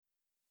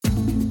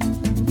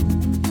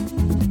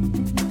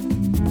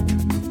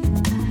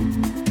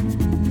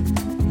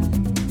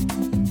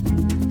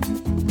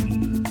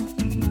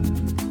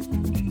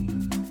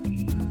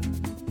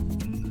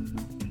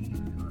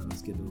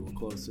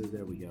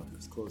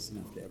close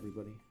enough to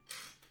everybody?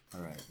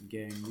 All right,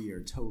 gang, we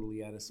are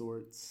totally out of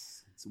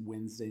sorts. It's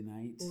Wednesday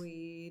night.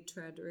 We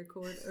tried to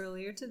record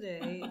earlier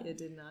today. It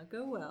did not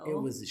go well.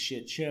 It was a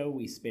shit show.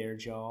 We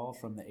spared y'all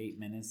from the 8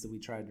 minutes that we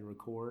tried to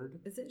record.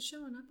 Is it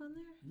showing up on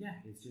there? Yeah,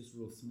 it's just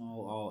real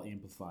small. I'll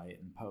amplify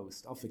it in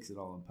post. I'll fix it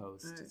all in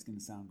post. All right. It's going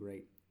to sound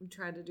great. We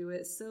tried to do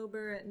it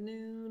sober at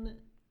noon.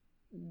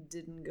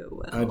 Didn't go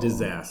well. A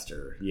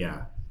disaster,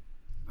 yeah.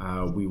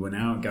 We went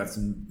out, got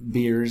some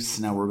beers.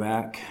 Now we're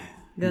back.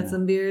 Got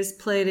some beers.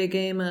 Played a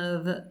game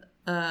of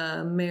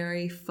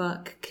Marry,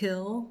 Fuck,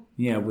 Kill.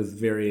 Yeah, with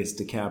various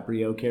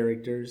DiCaprio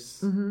characters.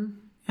 Mm-hmm.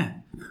 Yeah.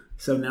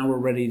 So now we're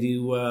ready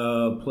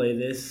to play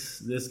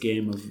this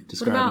game of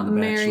describing what about the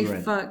Marry,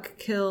 Bachelorette. Fuck,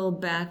 Kill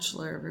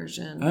Bachelor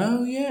version?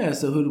 Oh, yeah.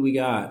 So who do we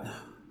got?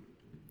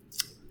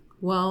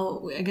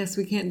 Well, I guess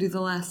we can't do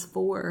the last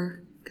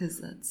four because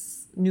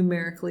that's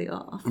numerically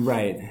off.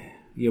 Right.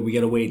 Yeah, we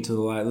got to wait till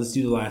the last. Let's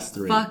do the last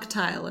three. Fuck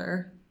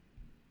Tyler.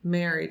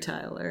 Marry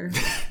Tyler.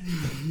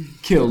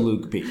 Kill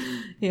Luke P.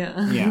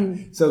 Yeah. Yeah.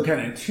 So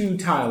kind of two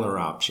Tyler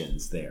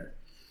options there.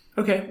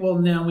 Okay, well,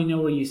 now we know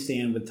where you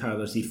stand with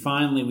Tyler C.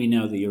 Finally, we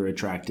know that you're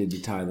attracted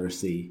to Tyler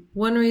C.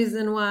 One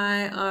reason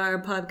why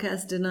our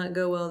podcast did not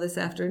go well this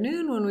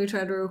afternoon when we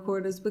tried to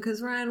record is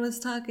because Ryan was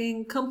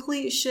talking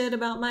complete shit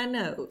about my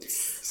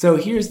notes. So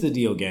here's the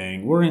deal,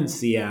 gang. We're in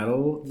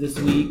Seattle this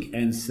week,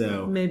 and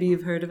so... Maybe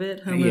you've heard of it,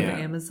 home of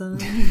Amazon.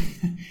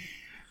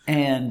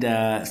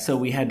 And so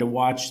we had to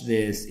watch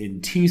this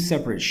in two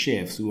separate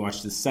shifts. We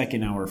watched the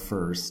second hour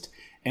first.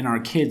 And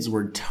our kids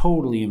were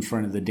totally in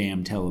front of the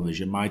damn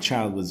television. My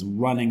child was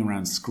running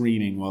around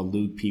screaming while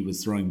Luke P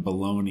was throwing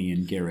baloney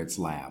in Garrett's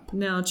lap.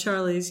 Now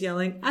Charlie's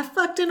yelling, I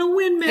fucked in a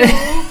windmill.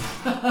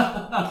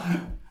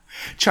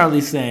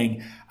 Charlie's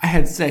saying, I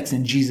had sex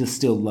and Jesus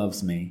still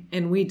loves me.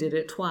 And we did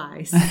it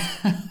twice.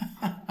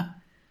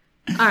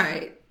 All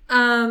right.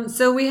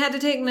 So we had to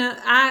take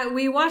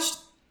we watched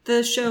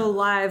the show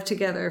live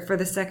together for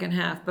the second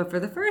half. But for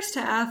the first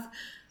half,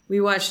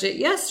 we watched it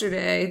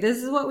yesterday.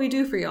 This is what we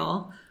do for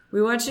y'all.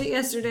 We watched it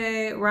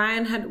yesterday.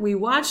 We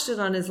watched it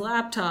on his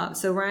laptop,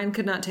 so Ryan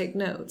could not take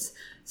notes.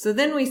 So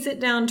then we sit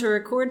down to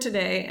record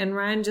today, and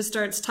Ryan just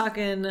starts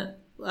talking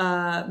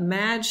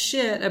mad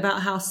shit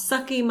about how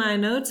sucky my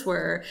notes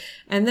were.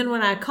 And then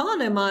when I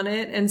called him on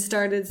it and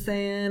started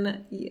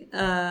saying,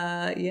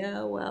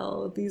 yeah,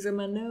 well, these are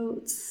my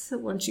notes.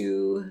 Once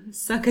you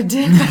suck a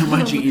dick.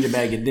 Once you eat a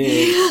bag of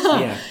dicks.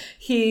 Yeah.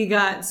 He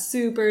got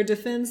super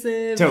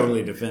defensive.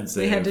 Totally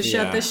defensive. We had to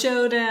shut the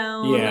show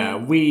down. Yeah,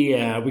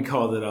 we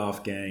called it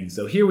off, gang.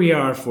 So here we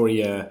are for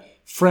you,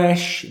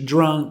 fresh,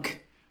 drunk,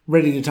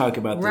 ready to talk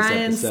about this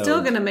Ryan's episode.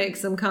 still going to make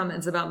some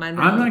comments about my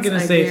notes. I'm not going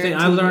to say a thing.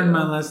 I learned you.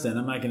 my lesson.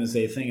 I'm not going to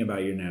say a thing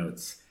about your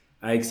notes,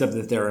 except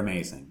that they're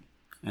amazing.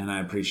 And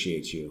I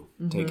appreciate you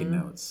taking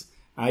notes.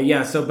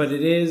 But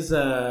it is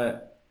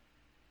a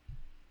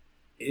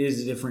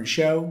different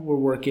show. We're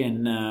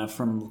working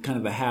from kind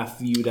of a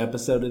half-viewed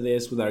episode of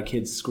this with our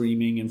kids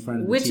screaming in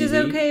front of the TV. Which is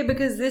okay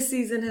because this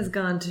season has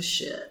gone to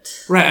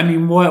shit. Right. I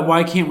mean,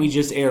 why can't we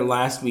just air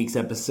last week's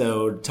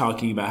episode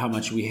talking about how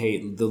much we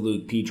hate the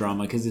Luke P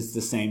drama because it's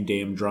the same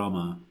damn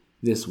drama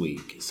this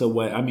week. So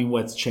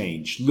what's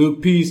changed?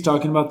 Luke P's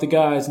talking about the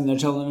guys and they're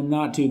telling him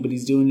not to, but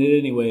he's doing it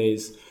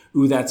anyways.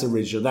 Ooh, that's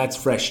original. That's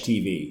fresh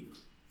TV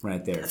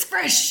right there. It's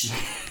fresh.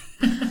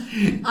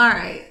 All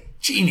right.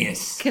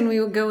 Genius. Can we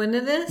go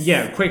into this?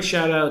 Yeah, quick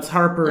shout-outs.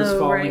 Harper is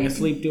falling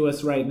asleep to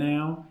us right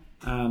now.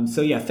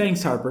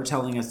 Thanks, Harper,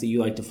 telling us that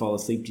you like to fall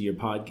asleep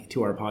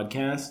to our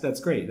podcast. That's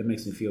great. That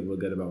makes me feel real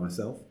good about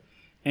myself.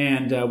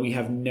 And we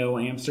have no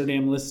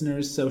Amsterdam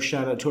listeners, so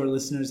shout-out to our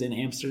listeners in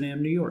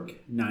Amsterdam, New York.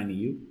 9 of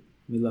you.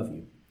 We love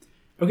you.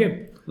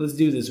 Okay, let's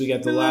do this. We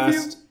got the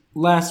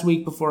last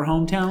week before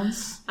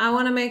hometowns. I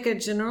want to make a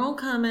general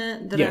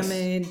comment that I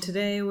made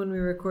today when we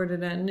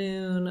recorded at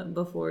noon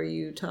before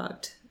you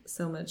talked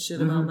so much shit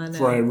about my notes.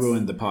 Before I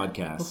ruined the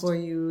podcast. Before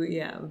you,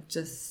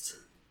 just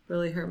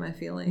really hurt my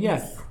feelings.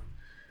 Yes.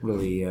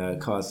 Really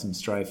caused some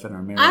strife in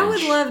our marriage. I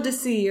would love to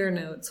see your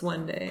notes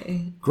one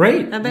day.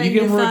 Great. I bet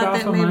you thought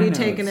that maybe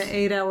taking an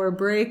 8-hour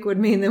break would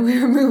mean that we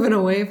were moving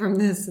away from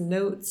this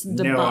notes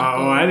debacle.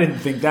 No, I didn't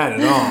think that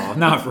at all.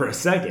 Not for a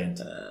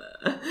second.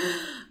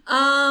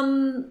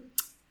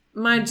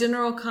 My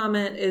general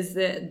comment is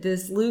that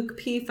this Luke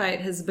P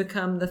fight has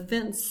become the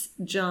fence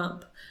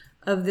jump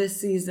of this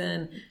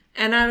season.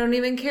 And I don't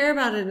even care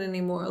about it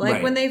anymore.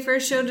 When they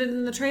first showed it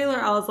in the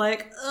trailer, I was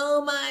like,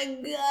 oh my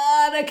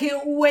God, I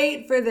can't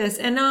wait for this.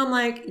 And now I'm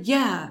like,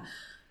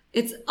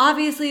 it's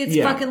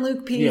fucking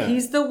Luke P. Yeah.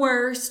 He's the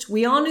worst.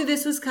 We all knew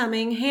this was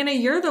coming. Hannah,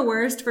 you're the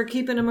worst for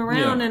keeping him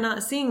around and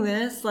not seeing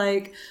this.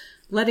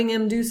 Letting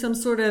him do some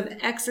sort of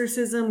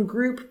exorcism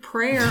group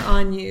prayer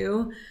on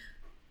you.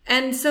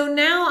 And so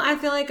now I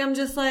feel like I'm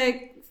just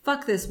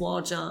fuck this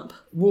wall jump.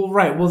 Well,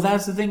 right. Well,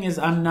 that's the thing is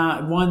I'm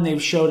not... One,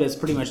 they've showed us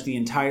pretty much the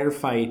entire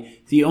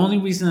fight. The only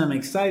reason I'm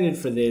excited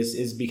for this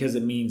is because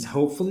it means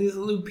hopefully the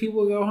Luke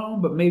people go home,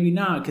 but maybe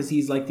not because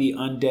he's like the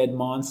undead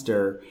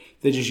monster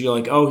that just you're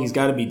like, oh, he's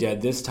got to be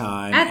dead this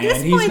time. At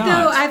this point,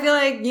 though, I feel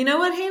like, you know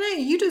what,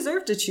 Hannah? You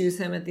deserve to choose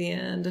him at the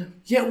end.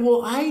 Yeah,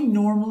 well, I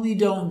normally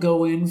don't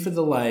go in for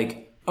the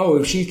like... oh,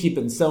 if she's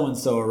keeping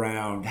so-and-so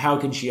around, how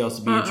can she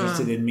also be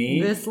interested in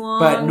me? This long?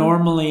 But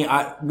normally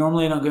I don't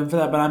go in for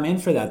that, but I'm in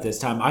for that this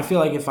time. I feel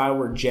like if I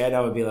were Jed,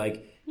 I would be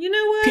like, you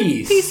know what?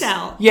 Peace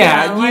out.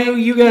 Yeah,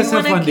 you guys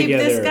have fun together. You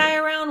want to keep this guy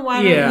around?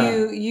 Why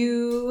don't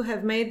you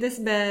have made this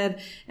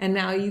bed, and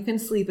now you can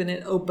sleep in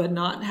it, but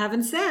not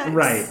having sex.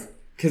 Right,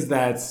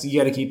 because you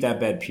got to keep that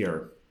bed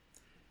pure.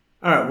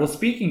 All right, well,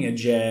 speaking of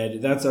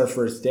Jed, that's our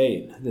first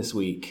date this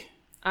week.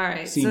 All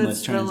right, seamless so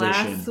it's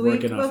transition. The last week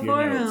working off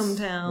before your notes.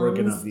 Hometowns.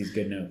 Working off these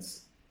good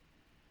notes.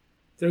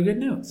 They're good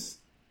notes.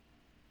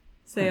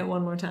 Say it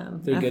one more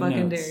time. They're I good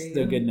fucking notes. dare you.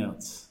 They're good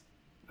notes.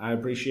 I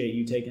appreciate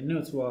you taking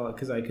notes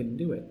because I couldn't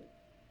do it.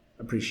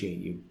 Appreciate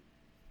you.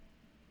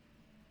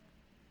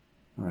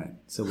 All right,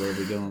 so where are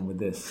we going with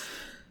this?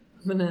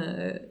 I'm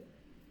gonna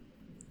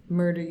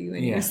murder you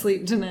in your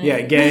sleep tonight.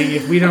 Yeah, gang.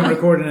 If we don't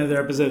record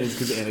another episode, it's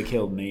because Anna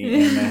killed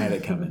me and I had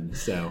it coming.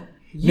 So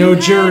no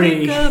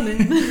jury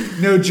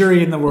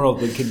in the world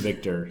would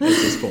convict her at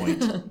this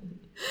point.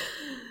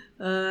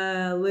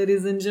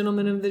 Ladies and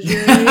gentlemen of the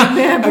jury,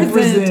 I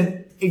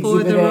present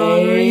for the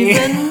wrong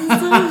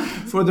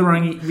reasons. For the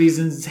wrong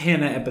reasons,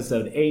 Hannah,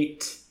 episode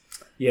 8.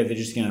 Yeah, they're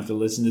just going to have to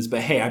listen to this. But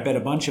hey, I bet a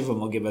bunch of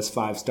them will give us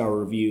 5-star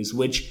reviews,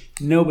 which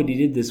nobody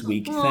did this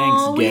week. Thanks,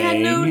 gang. We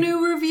had no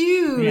new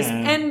reviews.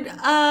 Yeah.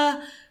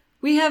 And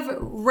we have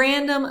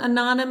random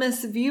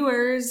anonymous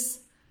viewers.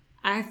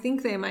 I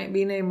think they might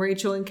be named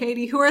Rachel and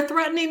Katie, who are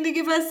threatening to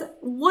give us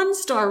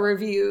 1-star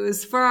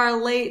reviews for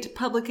our late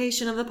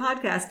publication of the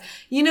podcast.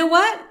 You know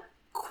what?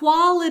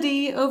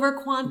 Quality over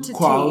quantity.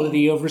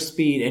 Quality over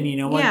speed. And you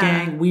know what,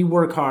 gang? We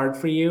work hard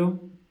for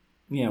you.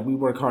 Yeah, we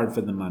work hard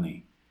for the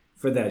money.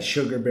 For that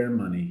sugar bear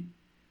money.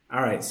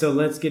 All right, so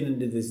let's get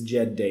into this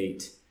Jed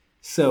date.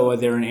 So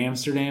they're in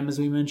Amsterdam, as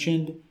we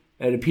mentioned.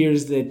 It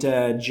appears that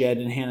Jed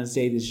and Hannah's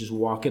date is just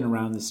walking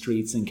around the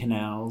streets and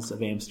canals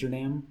of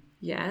Amsterdam.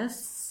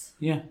 Yes.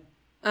 Yeah.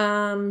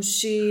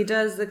 She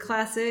does the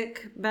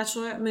classic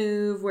bachelorette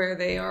move where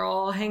they are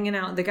all hanging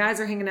out. The guys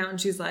are hanging out,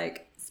 and she's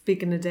like,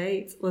 speaking of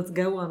dates, let's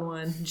go on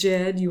one.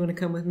 Jed, you want to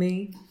come with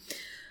me?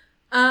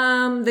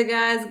 The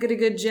guys get a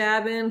good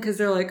jab in because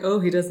they're like, oh,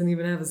 he doesn't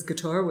even have his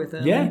guitar with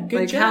him. Yeah,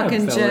 good job, how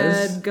can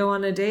fellas. Jed go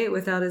on a date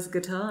without his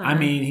guitar? I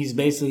mean, he's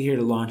basically here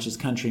to launch his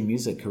country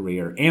music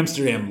career.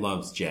 Amsterdam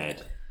loves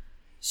Jed.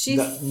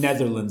 The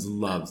Netherlands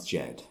loves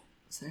Jed.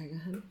 Sorry, go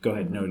ahead. Go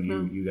ahead. No,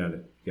 you got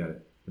it. You got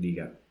it. What do you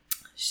got?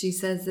 She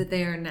says that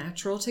they are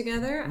natural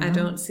together. Mm-hmm. I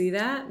don't see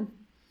that.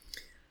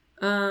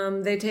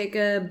 They take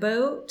a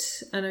boat.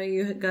 I know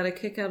you got a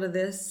kick out of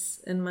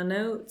this in my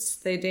notes.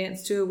 They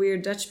dance to a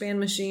weird Dutch band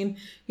machine.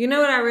 You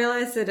know what I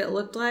realized that it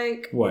looked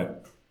like?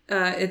 What?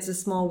 It's a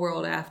small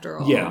world after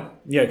all. Yeah,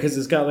 because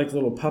it's got like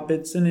little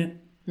puppets in it.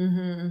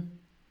 Mm-hmm.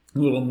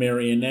 Little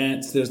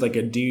marionettes. There's like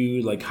a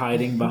dude like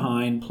hiding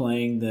behind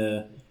playing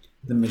the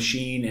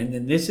machine. And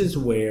then this is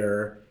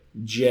where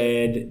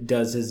Jed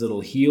does his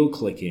little heel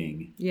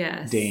clicking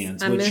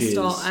dance. I missed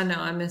all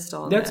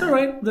that. That's all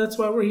right. That's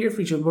why we're here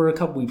for each other. We're a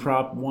couple. We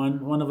prop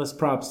one of us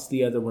props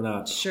the other one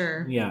up.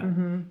 Sure. Yeah.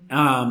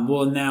 Mm-hmm.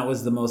 Well, and that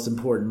was the most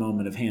important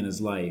moment of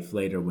Hannah's life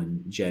later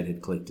when Jed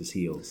had clicked his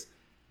heels.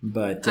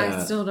 But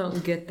I still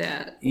don't get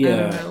that. Yeah. I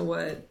don't know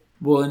what.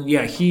 Well, and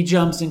yeah, he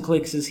jumps and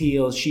clicks his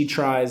heels. She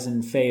tries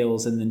and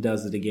fails and then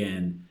does it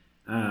again.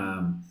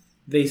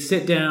 They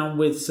sit down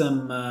with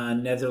some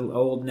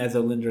old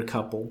Netherlander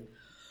couple.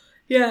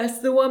 Yes,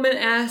 the woman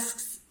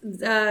asks,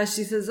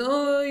 she says,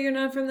 oh, you're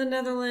not from the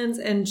Netherlands.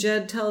 And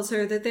Jed tells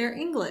her that they're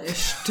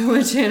English. To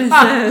which Hannah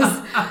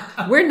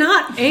says, we're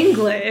not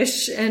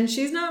English. And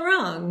she's not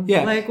wrong.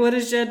 Yeah. Like, what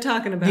is Jed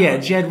talking about? Yeah,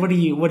 Jed, what are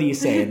you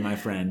saying, my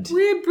friend?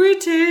 We're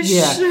British.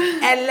 Yeah.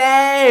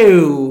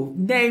 Hello.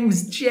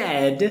 Name's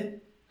Jed.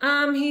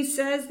 He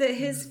says that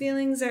his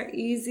feelings are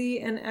easy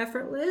and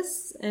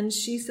effortless. And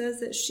she says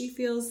that she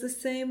feels the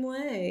same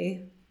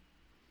way.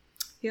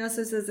 He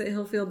also says that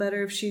he'll feel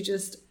better if she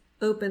just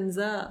opens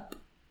up.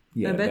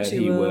 Yeah, I bet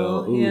you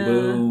will. Ooh, yeah.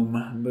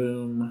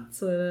 Boom.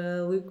 That's what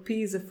Luke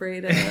P's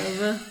afraid of.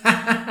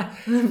 I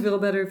feel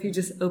better if you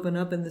just open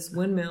up in this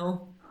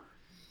windmill.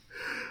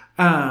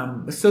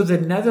 So the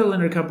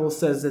Netherlander couple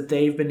says that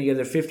they've been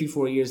together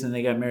 54 years and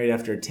they got married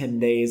after 10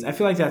 days. I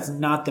feel like that's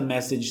not the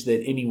message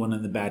that anyone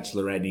on The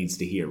Bachelorette needs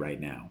to hear right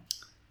now.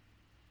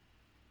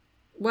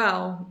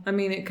 Well, I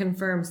mean, it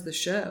confirms the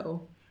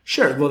show.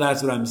 Sure, well,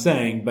 that's what I'm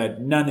saying, but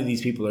none of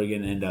these people are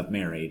going to end up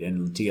married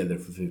and together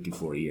for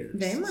 54 years.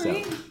 They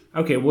might. So,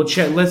 okay,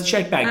 let's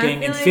check back,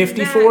 gang. In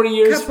 54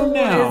 years from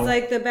now. Is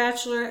like the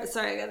Bachelor.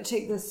 Sorry, I got to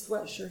take this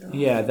sweatshirt off.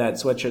 Yeah, that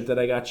sweatshirt that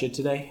I got you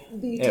today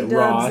BT at Dubs,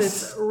 Ross.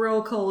 It's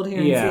real cold here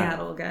in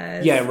Seattle,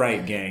 guys. Yeah,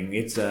 right, gang.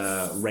 It's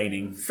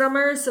raining.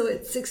 Summer, so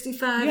it's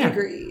 65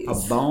 degrees.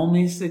 A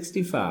balmy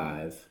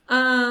 65.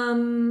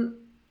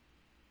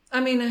 I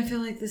mean, I feel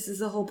like this is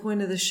the whole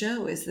point of the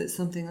show, is that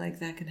something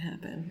like that can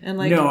happen. And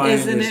like,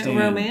 isn't it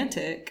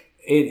romantic?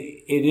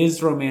 It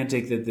is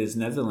romantic that this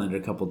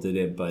Netherlander couple did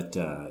it, but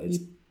it's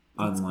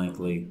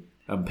unlikely.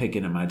 I'm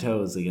picking at my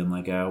toes again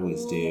like I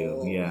always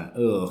do. Yeah.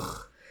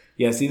 Ugh.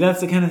 Yeah, see, that's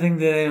the kind of thing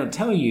that they don't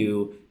tell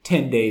you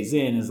 10 days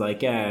in, is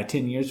like,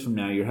 10 years from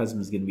now, your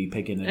husband's going to be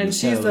picking at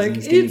his toes. And she's like,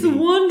 it's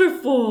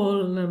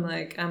wonderful. And I'm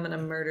like, I'm going to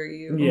murder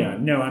you. Yeah,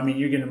 no, I mean,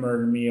 you're going to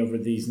murder me over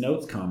these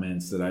notes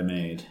comments that I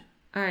made.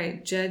 All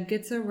right, Jed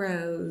gets a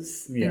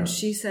rose, and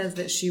she says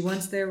that she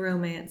wants their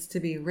romance to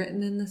be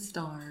written in the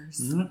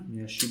stars. Mm-hmm.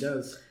 Yes, she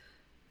does.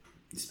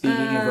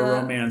 Speaking of a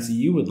romance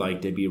you would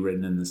like to be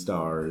written in the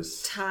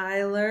stars.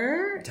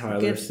 Tyler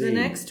gets the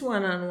next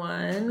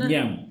one-on-one.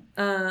 Yeah.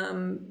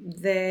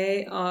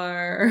 They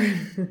are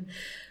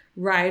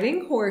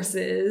riding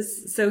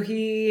horses. So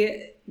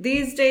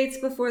these dates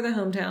before the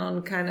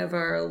hometown kind of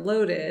are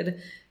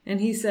loaded. And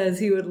he says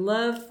he would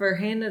love for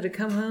Hannah to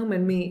come home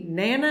and meet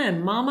Nana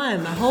and Mama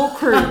and the whole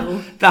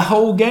crew. The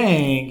whole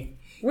gang.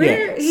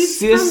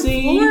 He's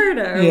Sissy, from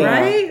Florida,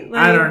 right?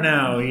 I don't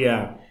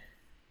know,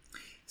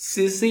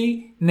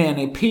 Sissy,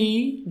 Nanny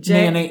P,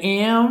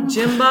 Nanny M.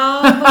 Jim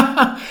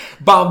Bob.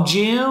 Bob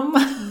Jim.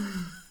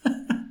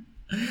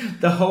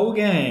 The whole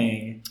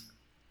gang.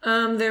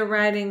 They're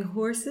riding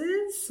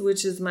horses,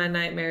 which is my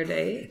nightmare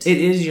date. It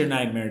is your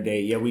nightmare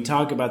date. Yeah, we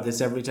talk about this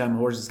every time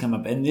horses come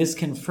up. And this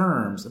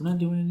confirms... I'm not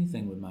doing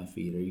anything with my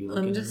feet. Are you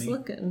looking at me? I'm just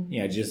looking.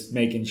 Yeah, just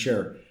making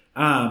sure.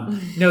 No,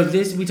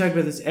 we talk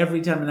about this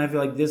every time, and I feel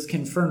like this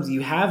confirms.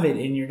 You have it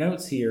in your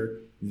notes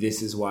here.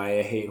 This is why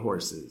I hate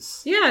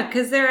horses. Yeah,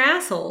 because they're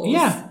assholes.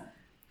 Yeah.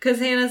 Because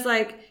Hannah's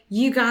like,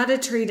 you got to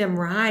treat him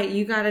right.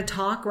 You got to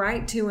talk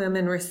right to him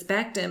and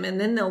respect him. And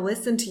then they'll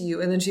listen to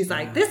you. And then she's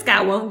like, this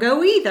guy won't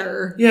go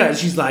either. Yeah,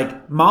 she's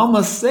like,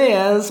 Mama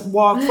says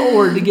walk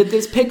forward to get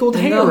this pickled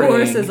herring. The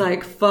horse is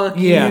like, fuck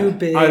you,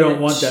 bitch. I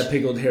don't want that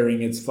pickled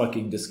herring. It's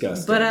fucking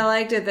disgusting. But I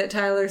liked it that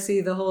Tyler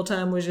C. the whole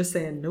time was just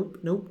saying, nope,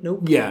 nope,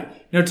 nope. Yeah.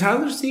 No,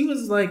 Tyler C.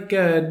 was like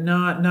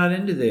not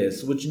into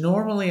this, which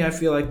normally I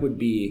feel like would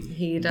be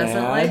He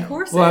doesn't like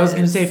horses. Well, I was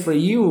going to say for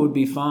you it would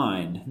be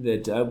fine.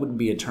 That wouldn't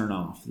be a turn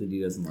off that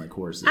he doesn't like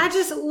horses. I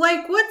just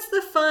like, what's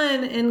the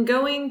fun in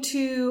going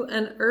to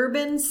an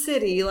urban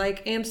city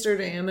like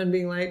Amsterdam and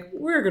being like,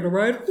 we're gonna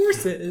ride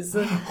horses,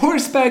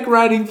 horseback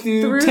riding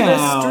through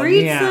town. The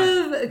streets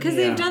of, because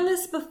they've done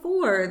this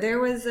before. There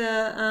was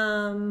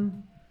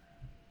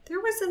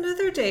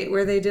another date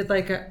where they did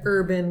like a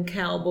urban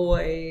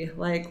cowboy,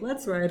 like,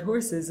 let's ride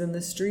horses in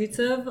the streets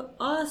of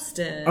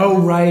Austin.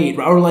 Oh, right.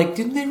 Or like,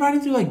 didn't they ride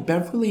it through like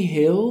Beverly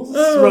Hills?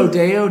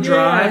 Rodeo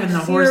Drive, and the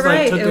horse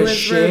like took a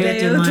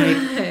shit in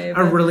like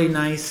a really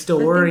nice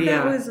store. I think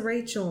that was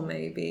Rachel,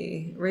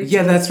 maybe.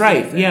 Yeah, that's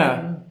right.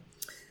 Yeah.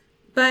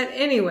 But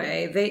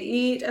anyway, they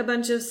eat a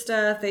bunch of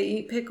stuff. They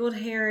eat pickled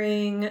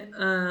herring.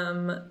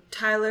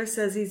 Tyler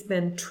says he's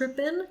been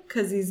tripping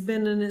because he's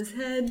been in his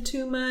head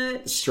too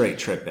much. Straight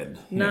tripping.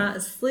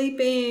 Not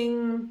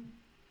sleeping.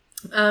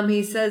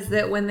 He says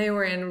that when they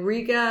were in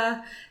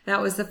Riga,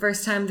 that was the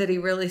first time that he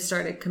really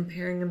started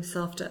comparing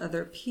himself to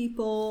other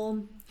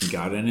people. He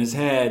got in his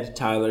head.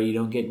 Tyler, you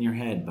don't get in your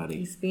head, buddy.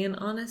 He's being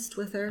honest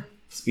with her.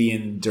 It's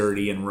being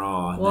dirty and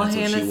raw. Well, that's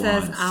Hannah what she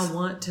says, wants. I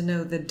want to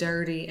know the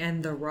dirty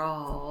and the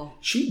raw.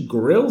 She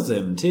grills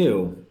him,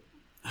 too.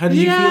 How did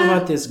you feel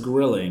about this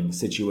grilling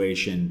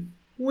situation?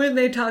 When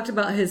they talked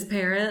about his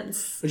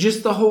parents.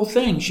 Just the whole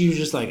thing. She was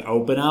just like,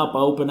 open up,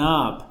 open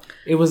up.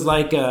 It was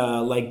like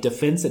a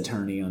defense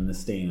attorney on the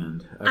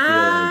stand.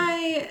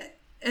 I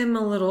am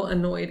a little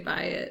annoyed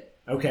by it.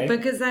 Okay.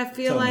 Because I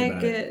feel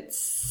like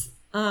it's...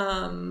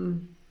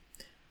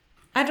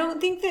 I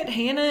don't think that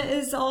Hannah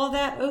is all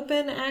that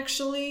open,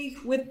 actually,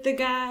 with the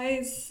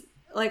guys.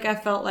 Like, I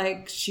felt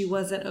like she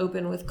wasn't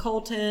open with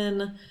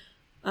Colton.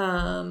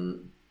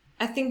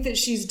 I think that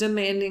she's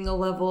demanding a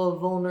level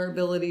of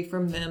vulnerability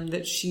from them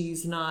that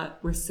she's not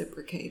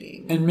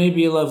reciprocating. And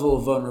maybe a level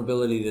of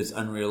vulnerability that's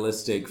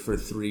unrealistic for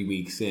 3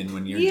 weeks in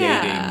when you're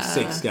dating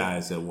 6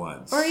 guys at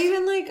once. Or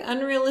even, like,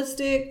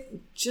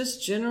 unrealistic,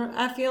 just general.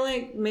 I feel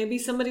like maybe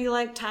somebody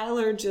like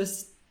Tyler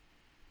just...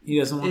 He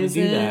doesn't want to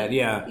do that,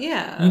 yeah.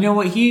 Yeah. You know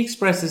what? He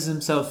expresses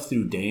himself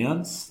through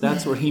dance.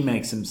 That's where he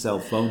makes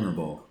himself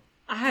vulnerable.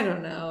 I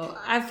don't know.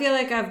 I feel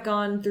like I've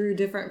gone through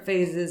different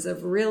phases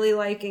of really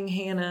liking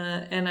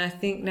Hannah, and I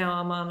think now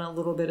I'm on a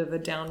little bit of a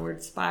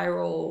downward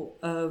spiral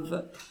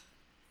of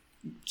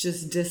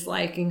just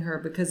disliking her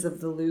because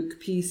of the Luke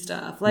P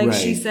stuff. Like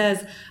she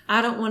says,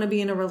 I don't want to be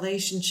in a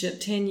relationship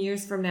 10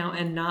 years from now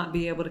and not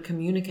be able to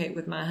communicate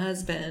with my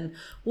husband.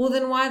 Well,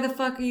 then why the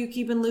fuck are you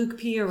keeping Luke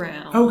P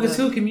around? Oh, because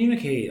he'll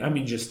communicate. I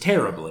mean, just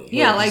terribly.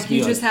 Yeah, like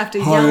you just have to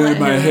yell at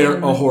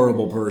him. A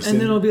horrible person.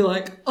 And then it'll be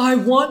like, I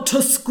want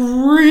to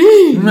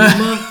scream.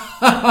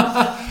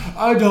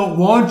 I don't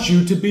want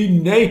you to be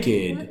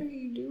naked. What are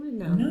you doing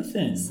now?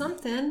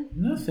 Nothing.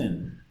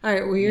 Nothing. All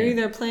right, well, you're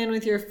either playing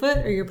with your foot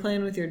or you're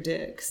playing with your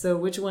dick. So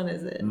which one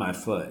is it? My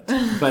foot.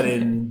 But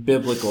in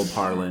biblical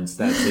parlance,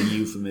 that's a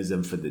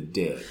euphemism for the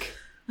dick.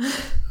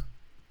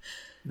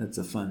 That's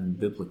a fun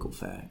biblical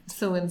fact.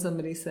 So when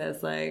somebody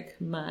says, like,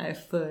 my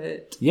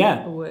foot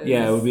Yeah, was...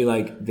 it would be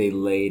like they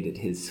laid at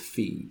his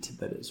feet,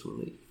 but it's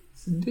really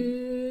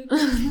dick.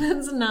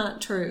 That's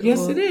not true.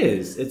 Yes, it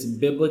is. It's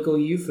biblical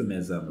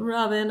euphemism.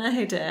 Robin, I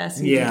hate to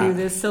ask you to do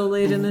this so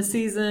late in the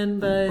season,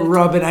 but...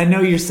 Robin, I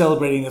know you're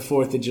celebrating the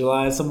 4th of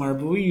July somewhere,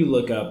 but will you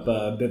look up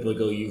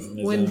biblical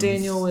euphemisms? When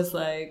Daniel was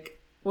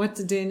like...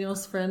 What's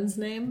Daniel's friend's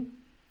name?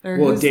 Or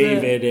well,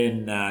 David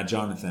and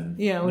Jonathan.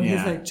 Yeah, when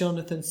he's like,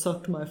 Jonathan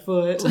sucked my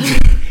foot.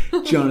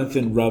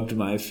 Jonathan rubbed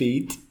my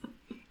feet.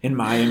 And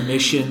my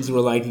emissions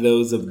were like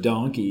those of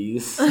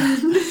donkeys.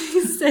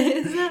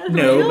 Is that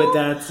no, real? but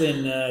that's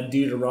in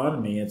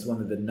Deuteronomy. It's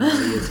one of the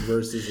naughtiest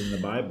verses in the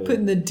Bible.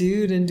 Putting the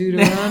dude in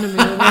Deuteronomy,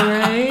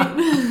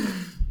 right?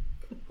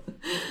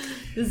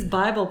 This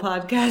Bible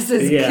podcast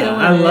is killing it.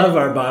 I love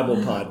our Bible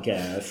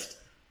podcast.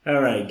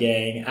 All right,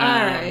 gang. All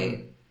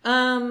right.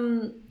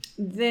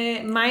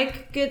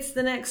 Mike gets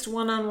the next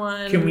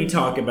one-on-one. Can we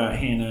talk about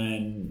Hannah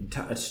and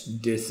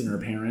dissing her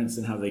parents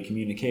and how they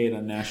communicate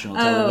on national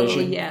television?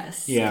 Oh,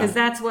 yes. Yeah. Because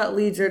that's what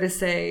leads her to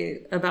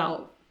say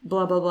about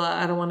blah, blah, blah.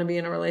 I don't want to be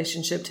in a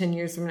relationship 10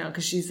 years from now.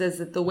 Because she says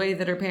that the way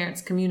that her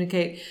parents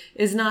communicate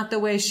is not the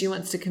way she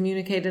wants to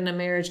communicate in a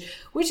marriage.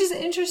 Which is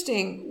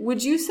interesting.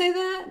 Would you say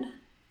that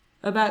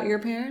about your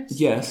parents?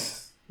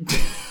 Yes.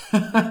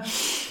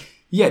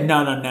 Yeah,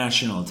 not on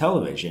national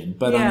television,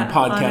 but on a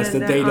podcast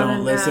that they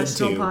don't listen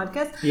to.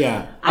 Podcast?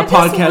 Yeah, a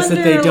podcast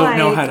that they don't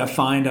know how to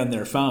find on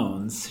their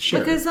phones. Sure.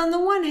 Because on the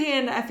one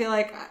hand, I feel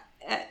like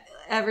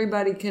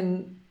everybody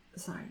can...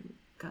 Sorry,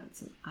 got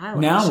some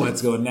eyelashes. Now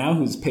what's going? Now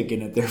who's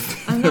picking at their body?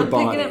 I'm not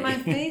picking at my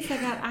face. I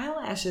got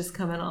eyelashes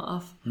coming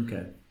off.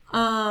 Okay.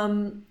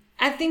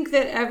 I think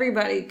that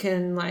everybody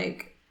can,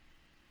 like...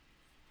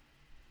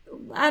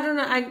 I don't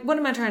know. What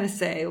am I trying to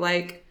say?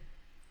 Like...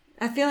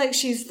 I feel like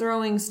she's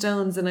throwing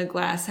stones in a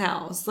glass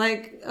house.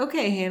 Like,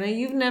 okay, Hannah,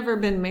 you've never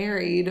been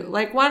married.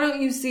 Like, why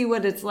don't you see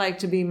what it's like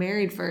to be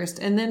married first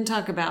and then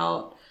talk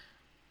about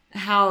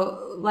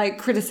how, like,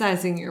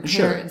 criticizing your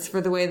parents for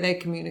the way they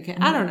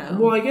communicate? I don't know.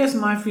 Well, I guess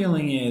my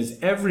feeling is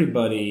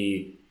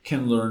everybody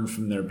can learn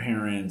from their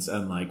parents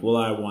and, like, well,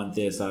 I want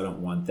this, I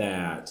don't want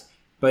that.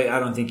 But I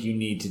don't think you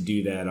need to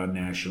do that on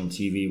national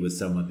TV with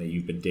someone that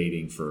you've been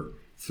dating for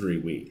 3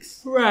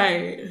 weeks.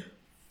 Right.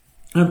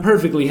 I'm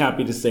perfectly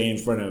happy to say in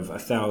front of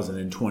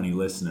 1,020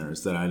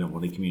 listeners that I don't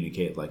want to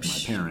communicate like my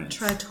parents.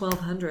 Try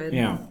 1,200.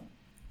 Yeah.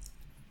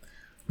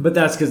 But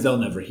that's because they'll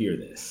never hear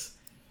this.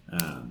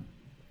 All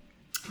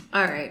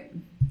right.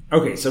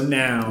 Okay, so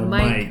now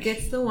Mike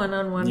gets the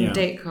one-on-one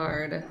date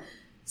card.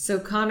 So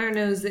Connor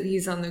knows that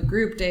he's on the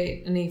group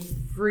date, and he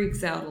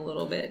freaks out a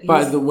little bit.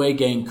 By the way,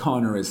 gang,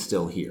 Connor is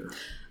still here.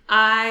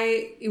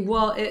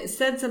 It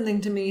said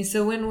something to me.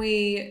 So when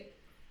we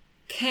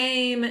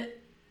came...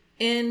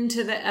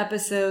 into the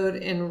episode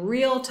in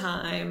real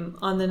time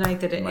on the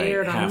night that it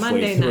aired on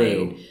Monday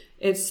night,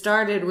 it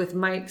started with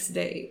Mike's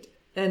date.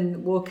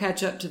 And we'll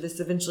catch up to this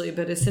eventually,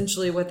 but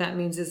essentially what that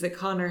means is that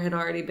Connor had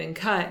already been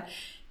cut.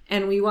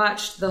 And we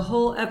watched the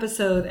whole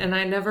episode, and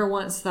I never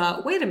once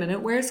thought, wait a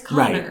minute, where's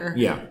Connor? Right,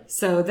 yeah.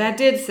 So that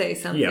did say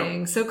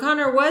something. Yeah. So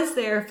Connor was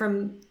there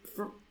from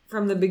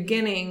the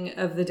beginning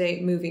of the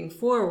date moving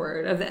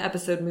forward, of the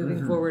episode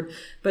moving forward.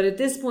 But at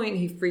this point,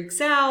 he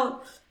freaks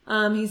out.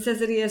 He says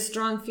that he has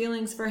strong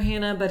feelings for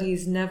Hannah, but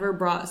he's never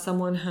brought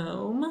someone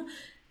home.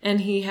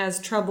 And he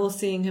has trouble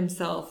seeing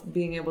himself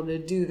being able to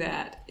do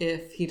that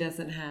if he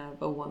doesn't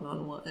have a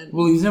one-on-one.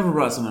 Well, he's never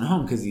brought someone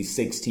home because he's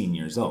 16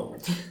 years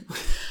old.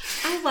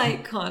 I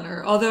like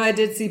Connor, although I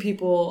did see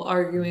people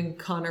arguing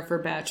Connor for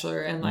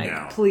Bachelor and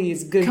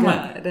please, good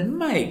God.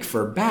 Mike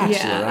for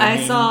Bachelor. Yeah, I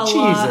mean, saw a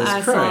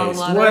Jesus Christ.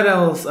 What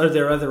else? Are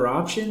there other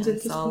options at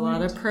this point? I saw a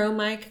lot of pro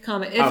Mike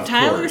comment. If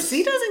Tyler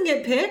C doesn't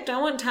get picked, I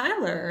want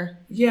Tyler.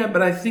 Yeah,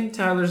 but I think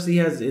Tyler C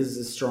is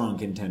a strong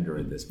contender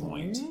at this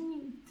point.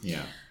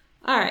 Yeah.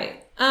 All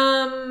right.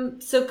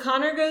 So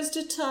Connor goes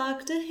to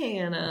talk to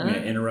Hannah.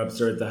 Yeah, interrupts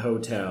her at the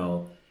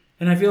hotel.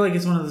 And I feel like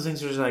it's one of those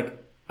things where it's like,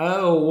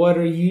 oh, what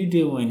are you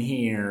doing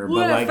here?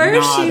 Well, but at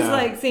first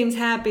she's seems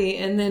happy,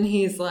 and then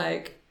he's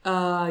like,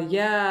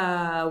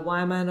 yeah,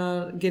 why am I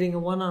not getting a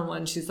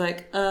one-on-one? She's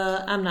like,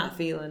 I'm not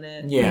feeling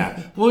it.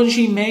 Yeah. Well,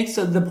 she makes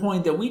the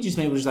point that we just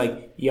made, which is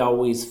like, you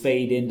always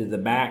fade into the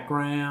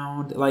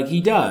background. Like,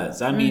 he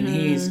does. I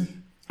mean,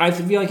 I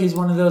feel like he's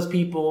one of those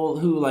people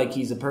who, like,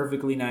 he's a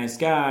perfectly nice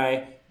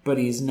guy, but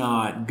he's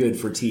not good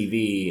for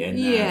TV, and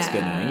that's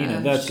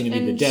gonna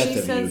be the death of you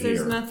here. She says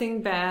there's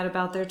nothing bad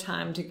about their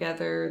time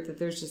together, that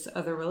there's just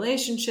other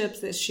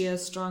relationships that she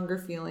has stronger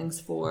feelings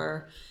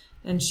for,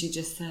 and she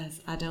just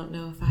says, I don't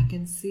know if I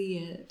can see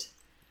it.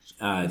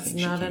 It's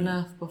not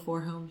enough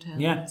before hometown.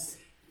 Yes,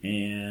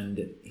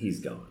 and he's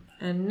gone.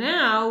 And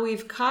now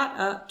we've caught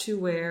up to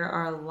where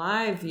our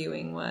live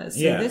viewing was.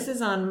 So this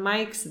is on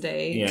Mike's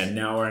date. Yeah,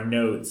 now our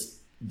notes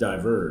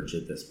diverge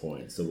at this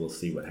point, so we'll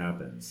see what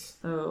happens.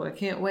 Oh, I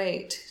can't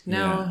wait.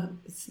 Now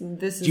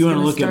this is. Do you want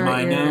to look at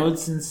my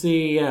notes and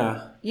see?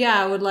 Yeah,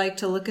 I would like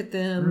to look at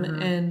them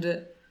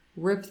and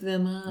rip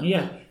them up.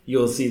 Yeah,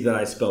 you'll see that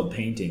I spelled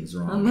paintings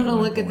wrong. I'm going to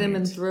look at them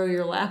and throw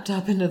your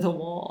laptop into the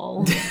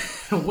wall.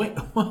 Wait,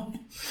 what?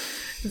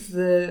 It's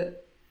the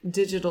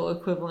digital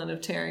equivalent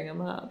of tearing them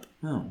up.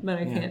 Oh, but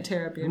I can't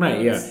tear up your notes.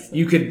 Right, yeah.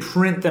 You could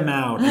print them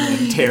out and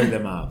then tear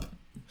them up.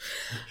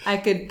 I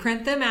could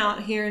print them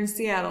out here in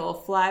Seattle,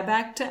 fly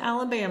back to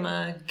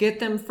Alabama, get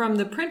them from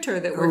the printer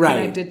that we're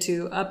connected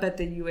to up at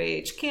the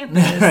UAH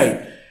campus.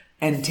 Right.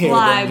 And tear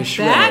them to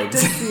shreds. Fly back to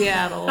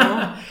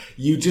Seattle.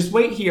 You just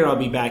wait here. I'll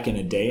be back in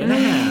a day and a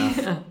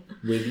half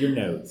with your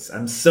notes.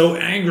 I'm so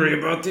angry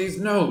about these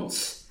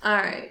notes. All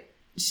right.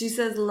 She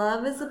says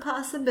love is a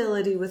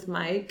possibility with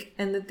Mike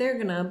and that they're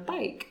going to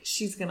bike.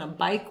 She's going to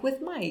bike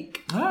with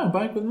Mike. Oh,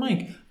 bike with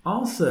Mike.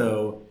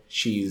 Also,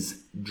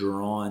 she's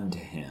drawn to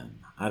him.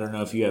 I don't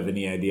know if you have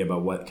any idea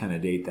about what kind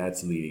of date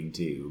that's leading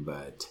to,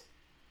 but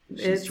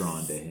she's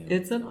drawn to him.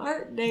 It's an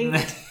art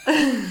date.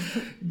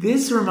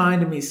 This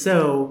reminded me,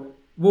 so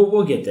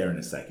we'll get there in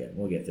a second.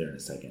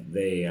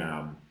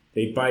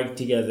 They bike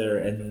together,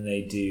 and then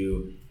they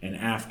do an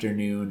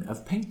afternoon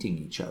of painting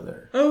each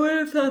other. I would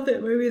have thought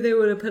that maybe they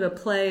would have put a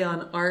play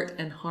on art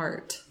and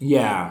heart.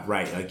 Yeah,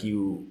 right. Like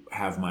you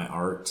have my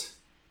art.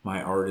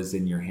 My art is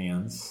in your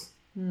hands.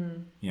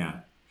 Yeah.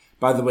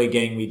 By the way,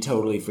 gang, we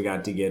totally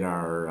forgot to get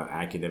our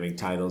academic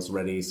titles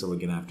ready, so we're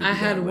going to have to do that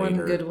later. I had one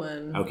good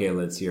one. Okay,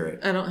 let's hear it.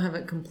 I don't have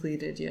it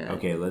completed yet.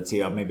 Okay, let's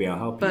see. Maybe I'll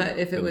help you. But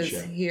if it was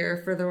here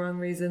for the wrong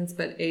reasons,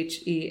 but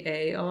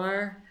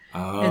HEAR.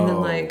 Oh. And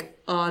then like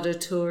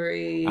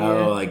auditory.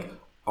 Oh, like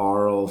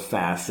oral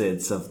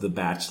facets of the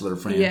Bachelor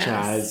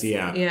franchise.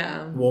 Yes.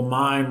 Yeah. Well,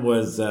 mine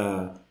was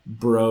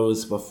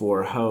bros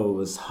before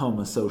hoes,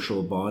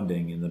 homosocial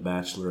bonding in the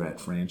Bachelorette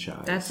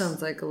franchise. That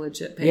sounds like a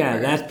legit paper. Yeah,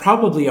 that's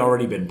probably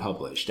already been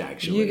published,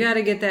 actually. You got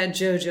to get that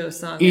JoJo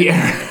song in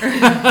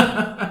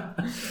there.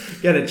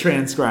 Got to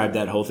transcribe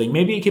that whole thing.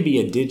 Maybe it could be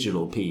a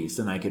digital piece,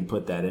 and I could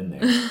put that in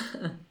there.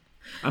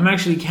 I'm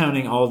actually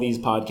counting all these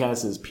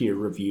podcasts as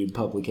peer-reviewed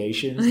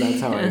publications.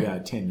 That's how I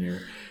got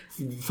tenure.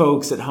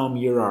 Folks at home,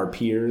 you're our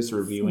peers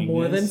reviewing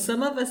More than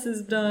some of us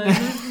has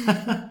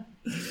done.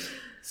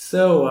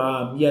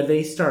 So,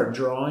 they start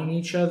drawing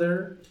each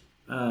other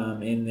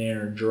in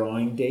their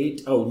drawing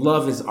date. Oh,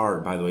 love is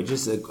art, by the way.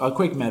 Just a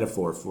quick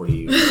metaphor for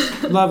you.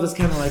 Love is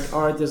kind of like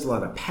art. There's a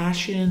lot of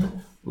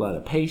passion, a lot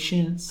of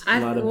patience, a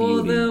lot of beauty.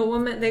 Well, the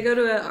woman, they go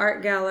to an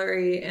art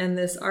gallery, and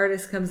this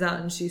artist comes out,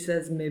 and she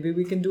says, maybe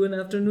we can do an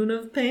afternoon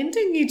of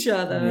painting each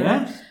other.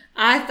 Yeah.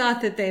 I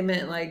thought that they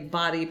meant like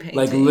body painting.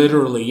 Like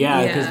literally,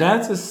 yeah, because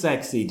that's a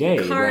sexy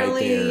date Carly right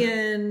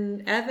there.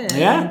 And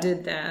Evan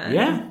did that.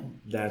 Yeah.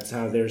 That's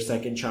how their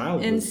second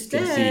child was conceived,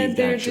 Instead,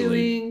 they're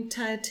actually. doing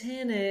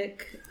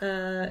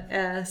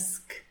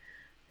Titanic-esque.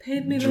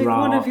 Paint me like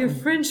one of your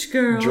French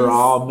girls.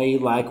 Draw me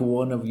like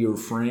one of your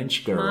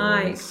French girls.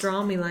 Mike,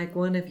 draw me like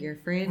one of your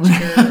French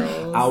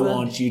girls. I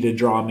want you to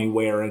draw me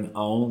wearing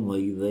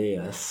only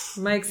this.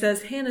 Mike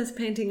says Hannah's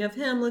painting of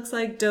him looks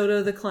like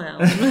Dodo the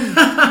clown.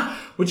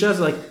 Which I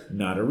was like,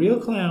 not a real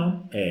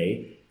clown,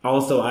 A.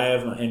 Also, I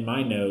have in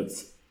my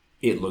notes,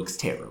 it looks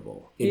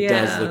terrible. It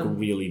does look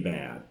really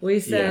bad. We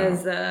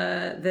says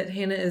that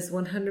Hannah is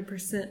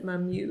 100% my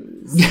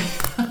muse.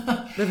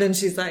 But then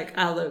she's like,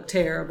 I look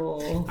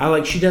terrible.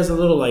 She does a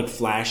little like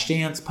flash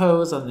dance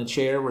pose on the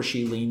chair where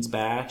she leans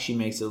back. She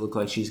makes it look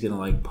like she's going to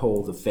like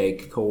pull the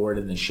fake cord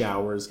and the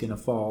shower is going to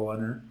fall on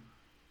her.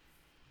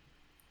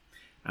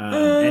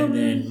 And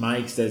then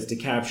Mike says to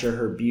capture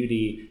her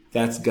beauty,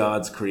 that's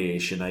God's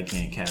creation. I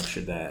can't capture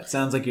that.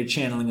 Sounds like you're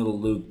channeling a little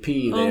Luke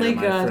P there, Only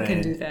my God friend.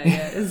 can do that,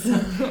 yes.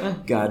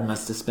 God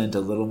must have spent a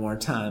little more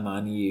time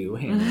on you,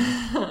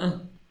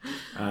 Hannah.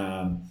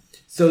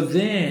 So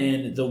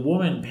then the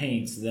woman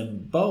paints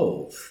them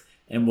both.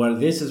 And what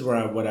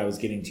I was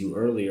getting to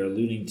earlier,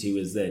 alluding to,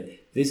 is that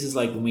this is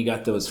like when we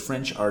got those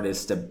French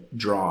artists to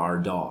draw our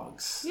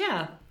dogs.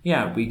 Yeah.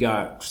 Yeah, we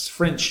got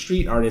French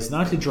street artists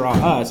not to draw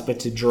us, but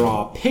to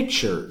draw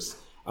pictures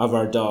of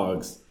our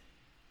dogs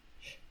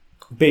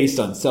based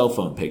on cell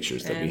phone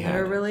pictures that we had.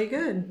 They're really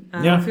good.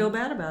 I don't feel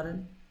bad about it.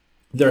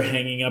 They're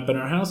hanging up in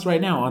our house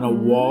right now on a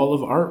wall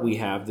of art we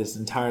have that's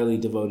entirely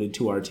devoted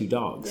to our two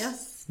dogs.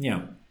 Yes.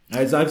 Yeah.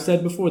 As I've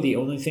said before, the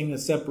only thing that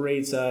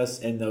separates us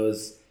and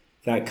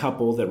that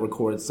couple that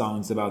records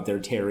songs about their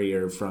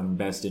terrier from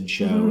Best in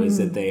Show is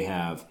that they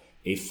have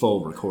a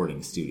full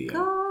recording studio.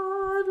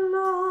 God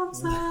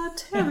loves a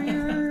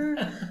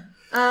terrier.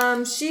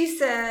 She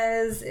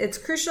says, it's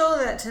crucial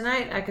that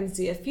tonight I can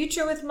see a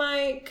future with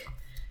Mike.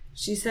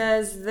 She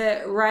says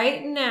that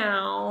right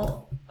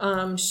now,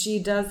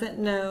 she doesn't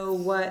know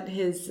what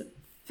his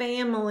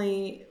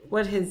family,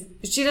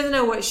 she doesn't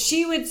know what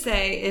she would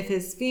say if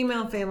his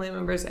female family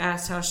members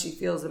asked how she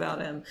feels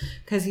about him.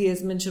 Because he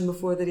has mentioned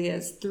before that he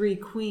has 3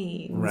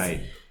 queens.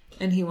 Right.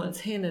 And he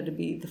wants Hannah to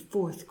be the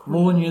 4th queen.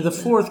 Well, when you're the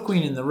 4th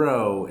queen in the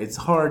row, it's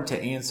hard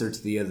to answer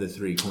to the other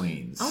 3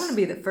 queens. I want to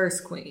be the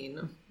 1st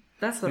queen.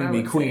 That's what I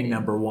would be queen say.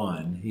 number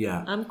 1.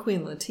 Yeah. I'm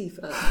Queen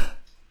Latifah.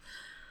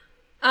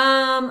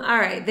 All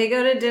right. They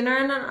go to dinner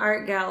in an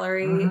art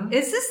gallery. Mm-hmm.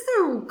 Is this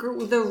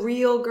the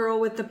real girl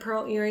with the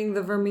pearl earring,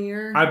 the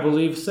Vermeer? I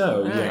believe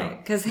so. All yeah.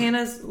 Because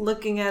Hannah's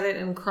looking at it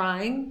and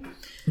crying.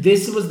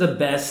 This was the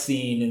best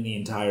scene in the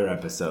entire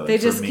episode. They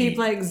just keep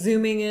like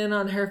zooming in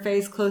on her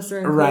face closer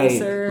and Right.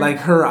 closer. Like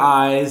her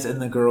eyes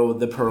and the girl with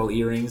the pearl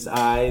earrings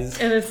eyes.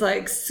 And it's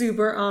like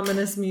super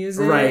ominous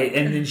music. Right.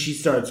 And then she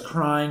starts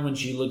crying when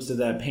she looks at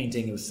that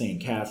painting of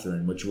St.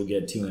 Catherine, which we'll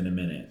get to in a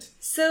minute.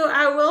 So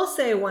I will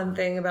say one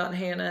thing about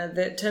Hannah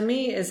that to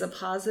me is a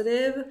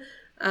positive.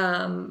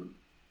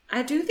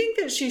 I do think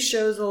that she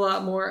shows a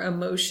lot more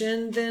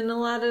emotion than a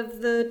lot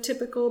of the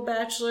typical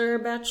bachelor or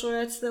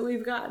bachelorettes that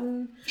we've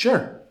gotten.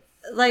 Sure.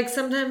 Like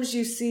sometimes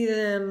you see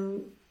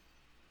them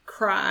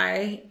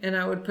cry, and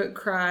I would put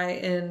cry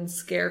in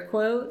scare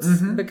quotes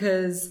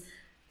because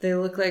they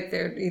look like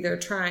they're either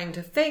trying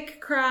to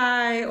fake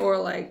cry or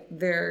like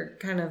they're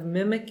kind of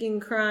mimicking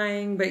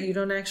crying, but you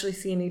don't actually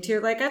see any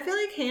tears. Like I feel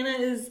like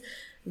Hannah is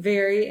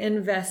very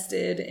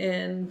invested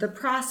in the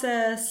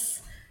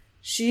process.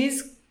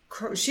 She's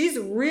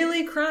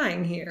really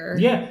crying here.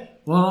 Yeah.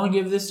 Well, I'll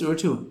give this to her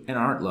too. An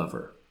art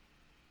lover.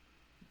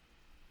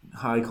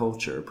 High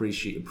culture.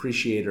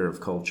 Appreciator of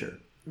culture.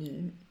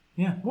 Yeah.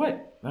 Yeah.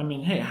 What? I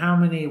mean, hey, how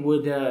many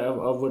would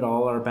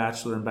all our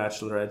bachelor and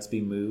bachelorettes be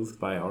moved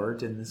by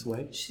art in this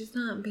way? She's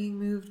not being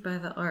moved by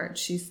the art.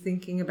 She's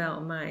thinking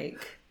about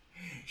Mike.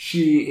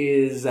 She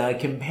is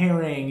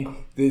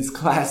comparing this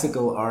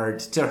classical art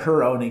to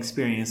her own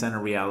experience on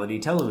a reality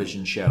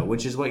television show,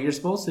 which is what you're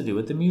supposed to do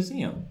at the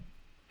museum.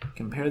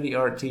 Compare the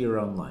art to your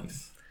own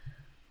life.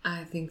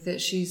 I think that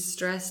she's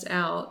stressed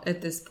out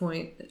at this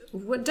point.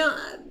 What?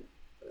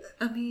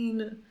 I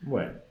mean,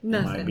 what?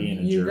 Nothing. Am I being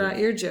a jerk?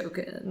 You're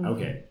joking.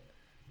 Okay.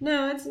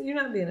 No, you're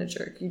not being a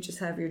jerk. You just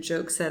have your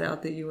joke set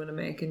out that you want to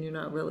make, and you're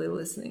not really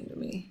listening to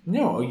me.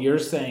 No, you're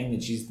saying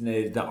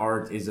that the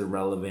art is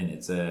irrelevant.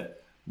 It's a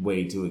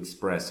way to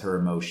express her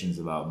emotions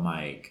about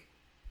Mike,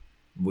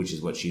 which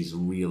is what she's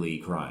really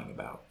crying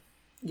about.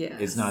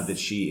 Yes. It's not that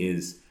she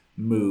is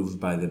moved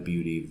by the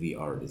beauty of the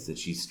art. It's that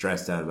she's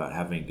stressed out about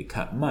having to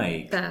cut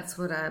Mike. That's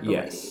what I believe.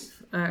 Yes.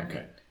 All right.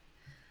 Okay.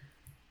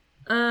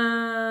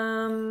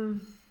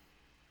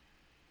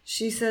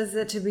 She says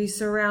that to be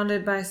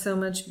surrounded by so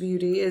much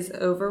beauty is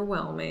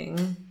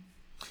overwhelming.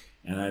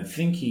 And I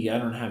think I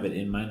don't have it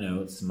in my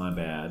notes, my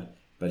bad,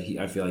 but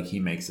I feel like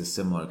he makes a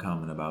similar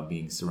comment about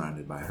being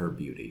surrounded by her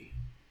beauty.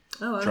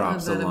 Oh, I don't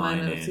have that in my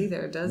notes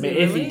either. Does he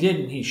really? If he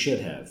didn't, he should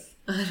have.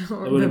 I don't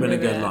remember. It would have been a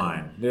good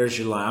line. There's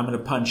your line. I'm going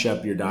to punch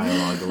up your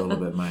dialogue a little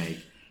bit, Mike.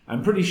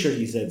 I'm pretty sure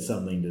he said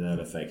something to that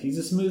effect. He's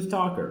a smooth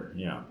talker.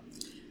 Yeah.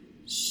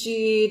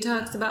 She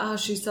talks about how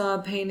she saw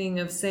a painting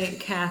of St.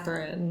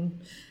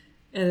 Catherine,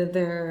 and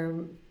there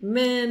are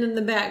men in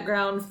the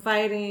background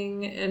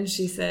fighting, and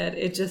she said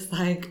it just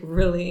like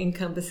really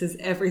encompasses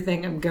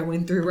everything I'm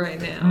going through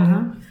right now.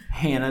 Mm-hmm.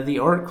 Hannah, the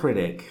art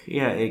critic.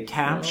 Yeah, it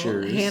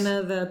captures...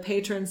 Hannah, the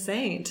patron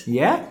saint.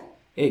 Yeah.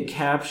 It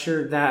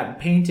captured that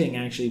painting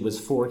actually was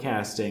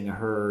forecasting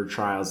her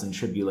trials and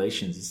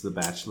tribulations as the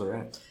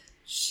Bachelorette.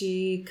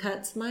 She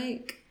cuts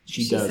Mike.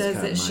 She does says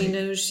cut that Mike. She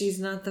knows she's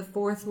not the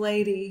fourth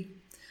lady.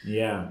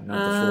 Yeah,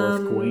 not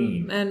the fourth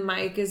queen. And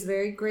Mike is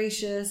very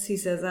gracious. He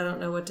says, I don't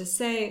know what to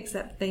say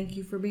except thank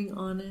you for being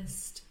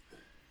honest.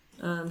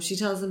 She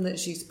tells him that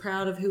she's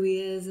proud of who he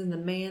is and the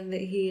man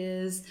that he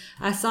is.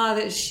 I saw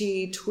that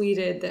she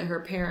tweeted that her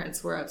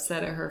parents were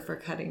upset at her for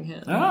cutting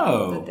him.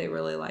 Oh. That they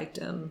really liked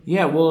him.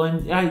 Yeah, well,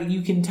 and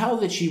you can tell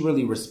that she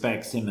really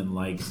respects him and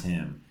likes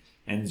him.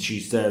 And she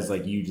says,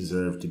 like, you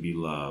deserve to be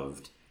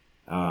loved.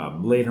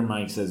 Later,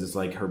 Mike says it's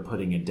like her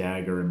putting a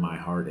dagger in my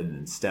heart and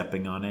then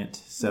stepping on it.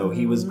 So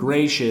he was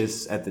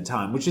gracious at the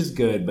time, which is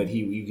good, but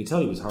you could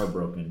tell he was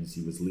heartbroken as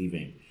he was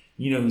leaving.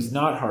 You know who's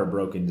not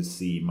heartbroken to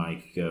see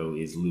Mike go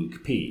is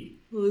Luke P.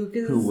 Luke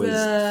is... Who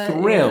was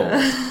thrilled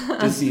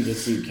to see the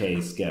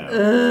suitcase go.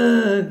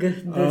 Ugh,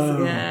 this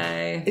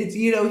guy. It's,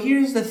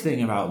 here's the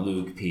thing about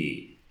Luke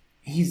P.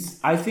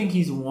 I think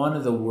he's one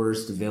of the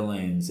worst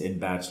villains in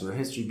Bachelor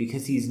history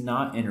because he's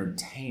not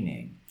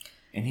entertaining.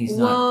 And he's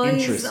not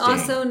interesting. He's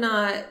also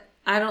not...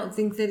 I don't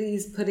think that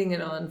he's putting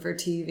it on for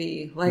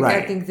TV. Like,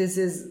 right. I think this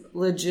is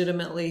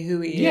legitimately who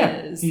he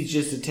is. He's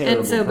just a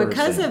terrible person. And so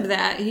because of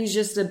that, he's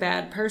just a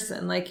bad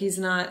person. Like, he's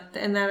not...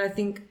 And that, I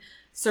think,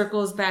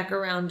 circles back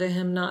around to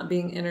him not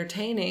being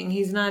entertaining.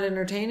 He's not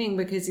entertaining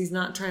because he's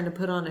not trying to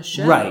put on a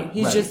show. Right,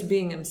 He's just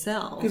being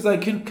himself. Because,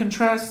 like,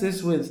 contrast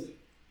this with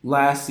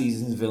last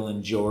season's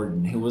villain,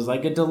 Jordan, who was,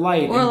 like, a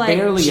delight or and like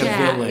barely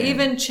Chad, a villain.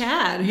 Even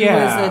Chad, who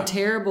was a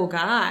terrible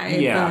guy.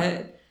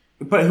 Yeah. But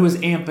But who was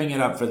amping it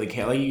up for the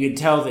kid. Like, you could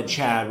tell that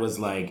Chad was,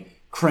 like,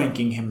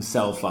 cranking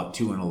himself up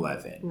to an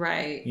 11.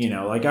 Right. You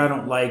know, like, I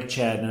don't like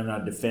Chad and I'm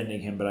not defending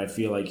him, but I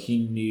feel like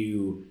he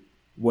knew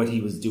what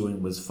he was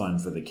doing was fun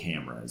for the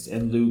cameras.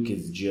 And Luke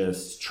is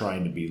just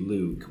trying to be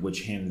Luke,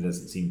 which Hannah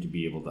doesn't seem to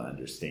be able to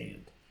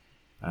understand.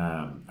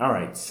 All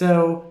right,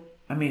 so,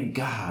 I mean,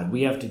 God,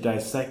 we have to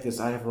dissect this.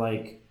 I have,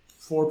 like,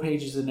 4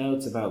 pages of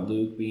notes about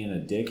Luke being a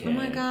dickhead. Oh,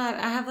 my God,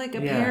 I have, like,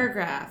 a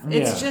paragraph.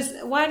 It's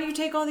just, why do you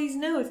take all these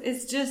notes?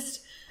 It's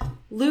just,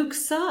 Luke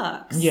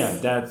sucks. Yeah,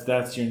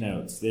 that's your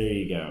notes. There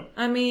you go.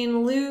 I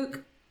mean,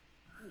 Luke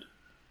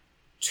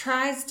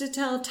tries to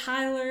tell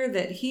Tyler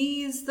that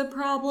he's the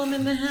problem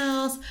in the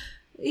house.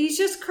 He's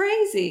just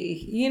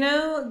crazy, you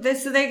know?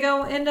 So they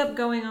end up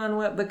going on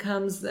what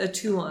becomes a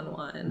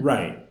 2-on-1.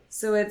 Right.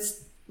 So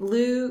it's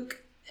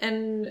Luke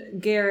and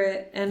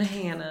Garrett and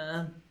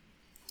Hannah.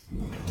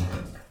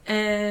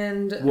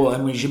 And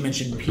we should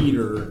mention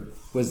Peter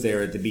was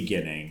there at the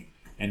beginning,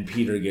 and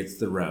Peter gets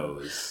the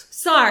rose.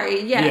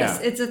 Sorry, yes,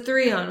 it's a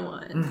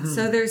 3-on-1. Mm-hmm.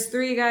 So there's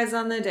 3 guys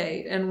on the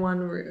date and one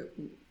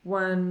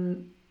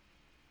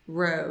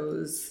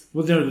rose.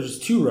 Well, there's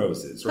 2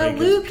 roses, right?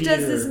 But Luke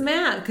does this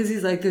math because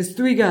he's like, there's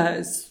 3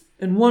 guys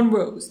and 1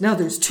 rose. Now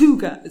there's 2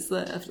 guys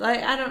left.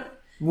 Like, I don't.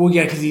 Well,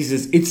 yeah, because he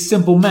says it's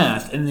simple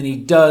math, and then he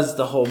does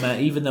the whole math.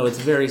 Even though it's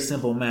very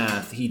simple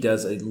math, he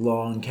does a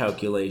long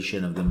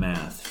calculation of the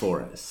math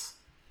for us.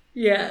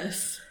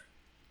 Yes.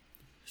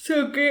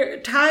 So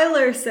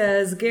Tyler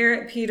says,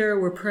 Garrett, Peter,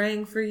 we're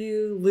praying for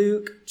you.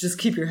 Luke, just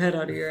keep your head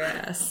out of your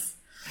ass.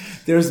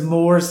 There's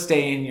more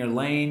stay in your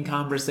lane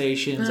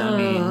conversations. I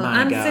mean, my God.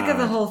 I'm sick of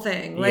the whole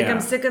thing. Like,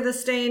 I'm sick of the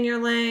stay in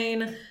your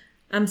lane.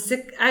 I'm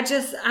sick. I'm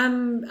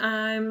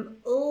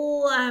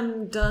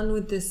done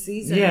with this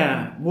season.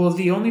 Yeah. Well,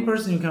 the only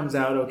person who comes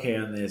out okay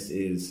on this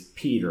is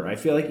Peter. I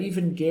feel like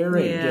even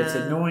Garrett gets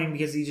annoying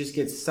because he just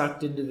gets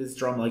sucked into this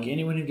drama. Like,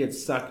 anyone who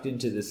gets sucked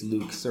into this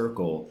Luke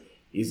circle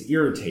is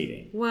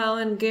irritating. Well,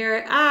 and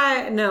Garrett,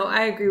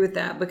 I agree with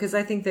that because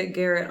I think that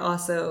Garrett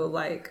also,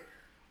 like,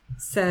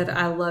 said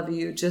I love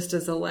you just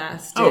as a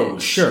last ditch. Oh,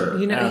 sure.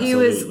 You know,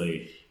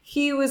 absolutely.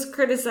 He was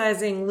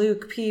criticizing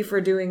Luke P for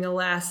doing a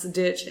last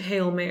ditch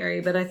Hail Mary,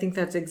 but I think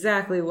that's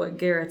exactly what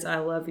Garrett's I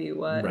love you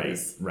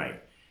was.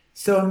 Right.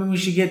 So, I mean, we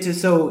should get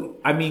to,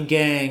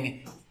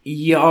 gang,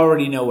 you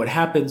already know what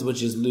happens,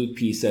 which is Luke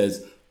P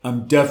says,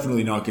 I'm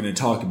definitely not going to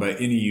talk about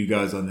any of you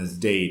guys on this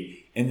date.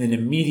 And then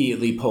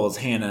immediately pulls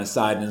Hannah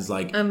aside and is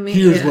like,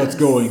 here's what's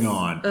going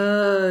on.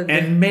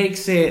 And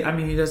makes it,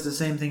 he does the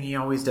same thing he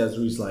always does,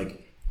 where he's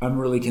like, I'm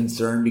really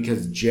concerned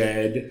because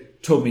Jed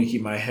told me to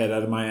keep my head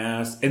out of my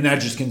ass, and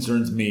that just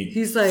concerns me.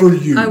 He's like, for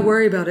you. I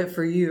worry about it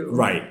for you.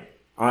 Right.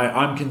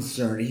 I'm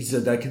concerned. He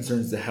said that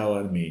concerns the hell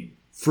out of me.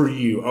 For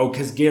you. Oh,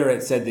 because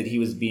Garrett said that he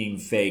was being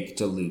fake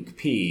to Luke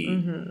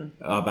P.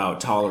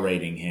 About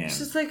tolerating him. It's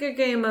just like a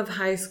game of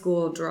high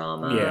school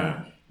drama.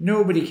 Yeah.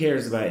 Nobody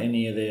cares about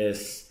any of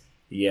this.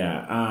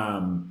 Yeah.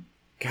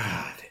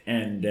 God.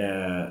 And,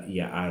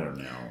 I don't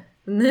know.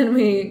 And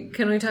then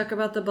can we talk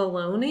about the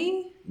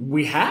baloney?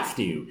 We have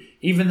to,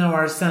 even though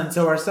our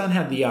son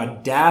had the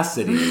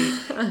audacity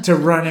to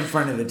run in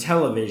front of the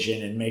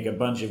television and make a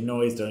bunch of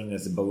noise during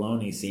this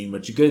baloney scene,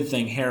 which a good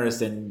thing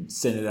Harrison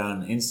sent it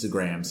on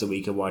Instagram so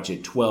we could watch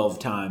it 12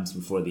 times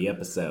before the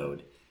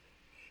episode.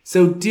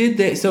 So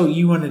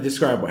you want to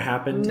describe what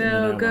happened?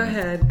 No, go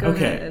ahead. Go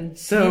ahead.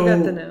 So you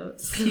got the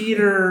notes.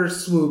 Peter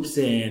swoops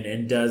in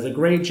and does a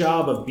great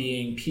job of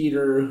being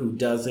Peter who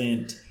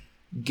doesn't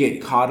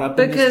get caught up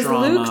in this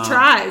drama. Because Luke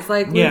tries.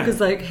 Like, Luke is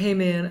like, hey,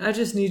 man, I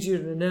just need you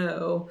to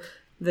know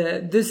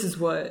that this is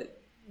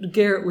what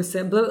Garrett was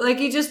saying. But, like,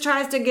 he just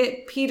tries to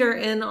get Peter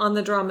in on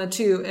the drama,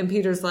 too. And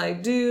Peter's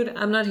like, dude,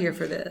 I'm not here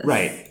for this.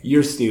 Right.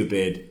 You're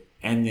stupid.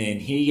 And then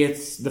he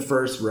gets the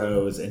first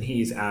rose, and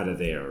he's out of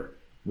there,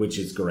 which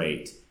is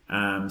great.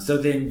 So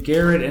then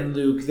Garrett and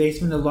Luke, they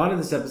spend a lot of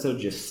this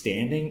episode just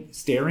staring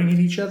at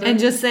each other. And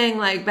just saying,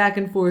 like, back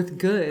and forth,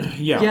 good.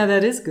 Yeah,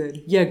 that is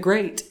good. Yeah,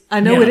 great.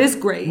 I know it is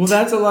great. Well,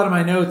 that's a lot of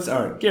my notes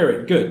are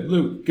Garrett, good.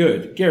 Luke,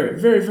 good.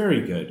 Garrett, very,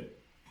 very good.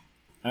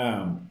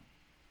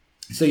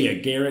 So yeah,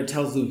 Garrett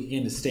tells Luke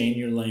again to stay in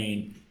your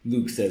lane.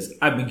 Luke says,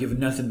 I've been given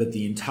nothing but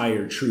the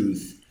entire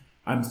truth.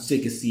 I'm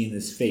sick of seeing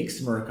this fake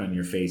smirk on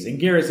your face. And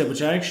Garrett said,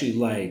 which I actually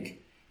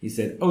like, he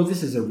said, oh,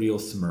 this is a real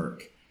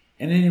smirk.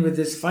 And anyway,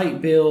 this fight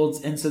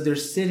builds, and so they're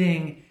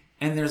sitting,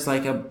 and there's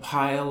like a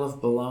pile of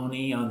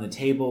bologna on the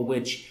table,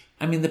 which,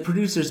 the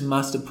producers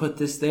must have put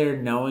this there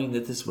knowing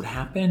that this would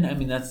happen.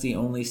 That's the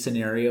only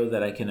scenario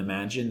that I can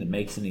imagine that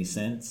makes any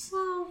sense,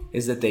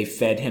 is that they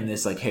fed him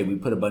this, like, hey, we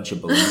put a bunch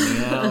of bologna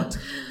out.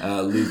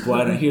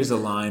 Luke, here's a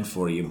line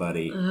for you,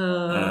 buddy.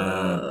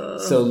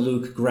 So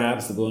Luke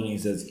grabs the bologna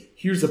and says,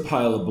 here's a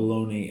pile of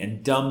bologna,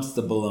 and dumps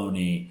the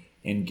bologna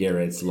in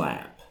Garrett's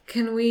lap.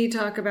 Can we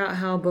talk about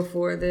how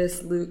before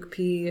this Luke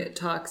P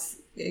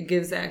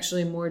gives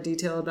actually more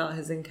detail about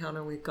his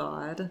encounter with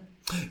God?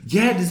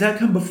 Yeah, does that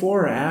come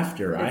before or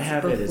after? It's I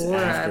have before, it as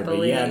after,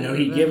 but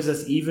he gives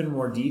us even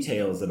more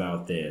details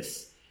about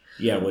this.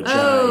 Yeah, which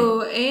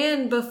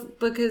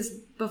because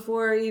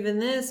before even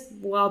this,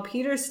 while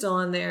Peter's still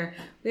in there,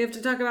 we have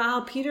to talk about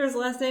how Peter's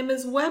last name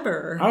is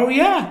Weber. Oh,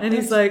 yeah. And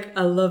he's like,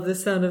 I love the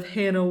sound of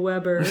Hannah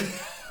Weber.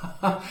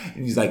 And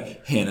he's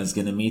like, Hannah's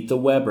going to meet the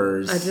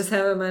Webers. I just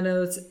have in my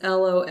notes,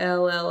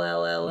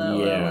 LOLLLLLL.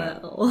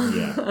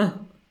 Yeah.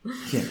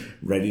 Yeah.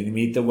 Ready to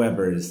meet the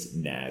Webers.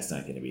 Nah, it's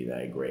not going to be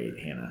that great,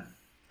 Hannah.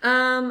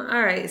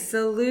 All right.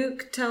 So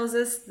Luke tells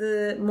us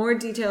the more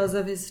details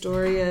of his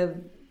story of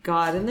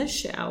God in the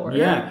shower.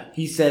 Yeah.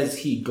 He says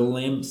he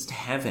glimpsed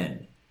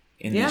heaven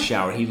in the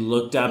shower. He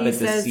looked up at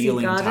the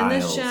ceiling tiles. He got in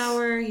the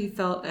shower. He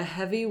felt a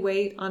heavy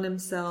weight on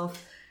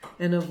himself.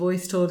 And a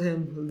voice told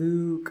him,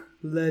 Luke,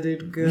 let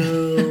it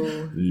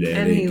go.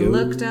 And he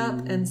looked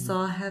up and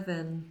saw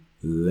heaven.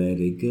 Let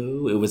it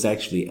go. It was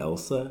actually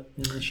Elsa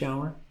in the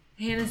shower.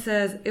 Hannah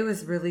says it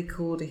was really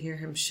cool to hear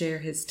him share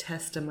his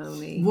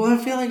testimony. Well,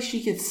 I feel like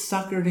she gets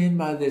suckered in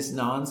by this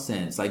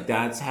nonsense. Like,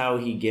 that's how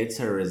he gets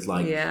her, is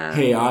like,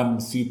 hey,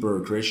 I'm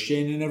super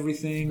Christian and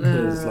everything.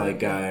 Because,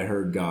 I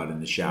heard God in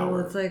the shower.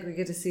 Well, it's like we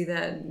get to see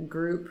that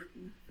group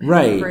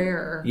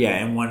prayer. Yeah,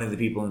 and one of the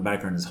people in the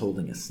background is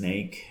holding a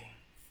snake.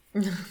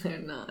 They're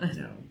not.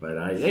 No,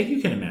 but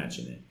you can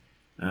imagine it.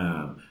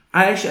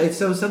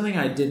 So something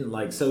I didn't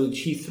like. So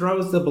she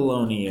throws the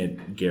bologna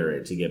at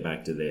Garrett to get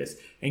back to this,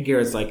 and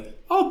Garrett's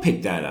like, "I'll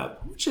pick that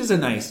up," which is a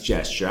nice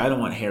gesture. I don't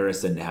want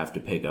Harrison to have to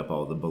pick up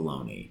all the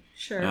bologna.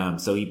 Sure.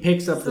 So he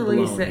picks up the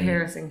bologna, least that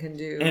Harrison can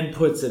do, and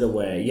puts it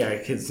away. Yeah,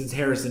 because since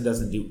Harrison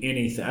doesn't do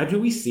anything,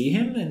 do we see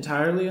him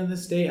entirely on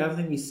this date? I don't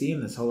think we see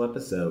him this whole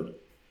episode.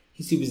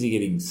 He's too busy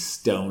getting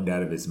stoned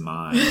out of his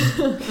mind.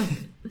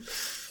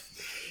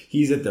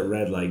 He's at the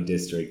red light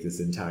district this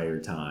entire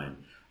time.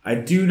 I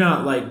do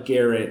not like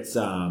Garrett's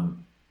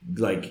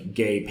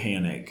gay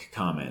panic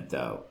comment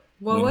though.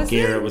 What was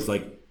Garrett was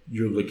like,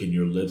 "You're licking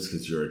your lips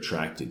because you're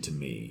attracted to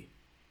me."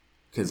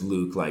 Because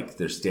Luke,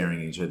 they're staring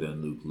at each other,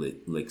 and Luke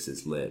licks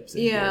his lips.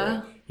 And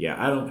yeah,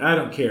 I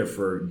don't care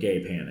for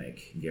gay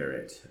panic,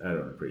 Garrett. I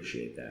don't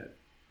appreciate that.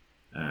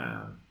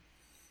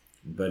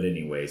 But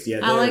anyways, yeah,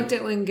 I liked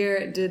it when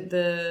Garrett did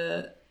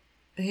the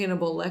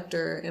Hannibal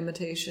Lecter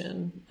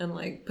imitation and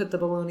put the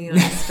bologna on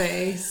his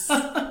face.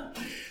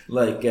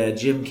 Like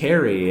Jim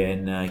Carrey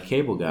and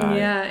Cable Guy.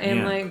 Yeah,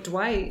 and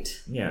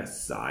Dwight. Yeah,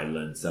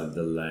 Silence of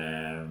the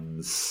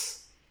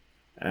Lambs.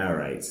 All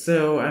right.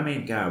 So,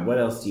 God, what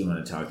else do you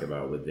want to talk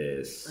about with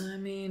this?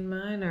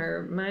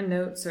 My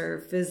notes are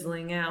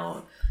fizzling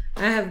out.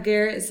 I have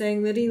Garrett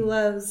saying that he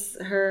loves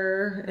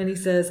her, and he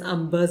says,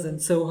 I'm buzzing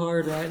so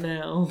hard right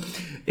now.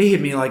 It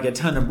hit me like a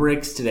ton of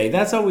bricks today.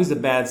 That's always a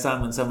bad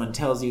sign when someone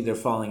tells you they're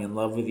falling in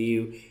love with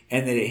you,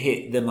 and then it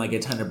hit them like a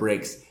ton of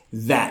bricks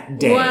that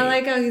day. Well, I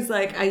like how he's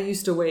like, I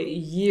used to wait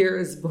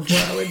years before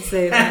I would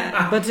say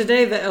that. But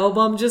today the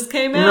album just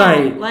came out.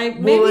 Right.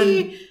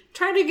 Maybe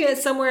try to get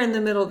somewhere in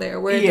the middle there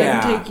where it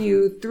doesn't take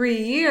you 3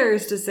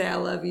 years to say I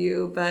love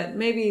you, but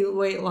maybe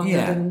wait longer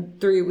than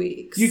 3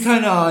 weeks. You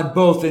kind of on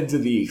both ends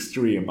of the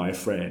extreme, my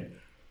friend.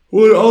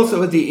 Well,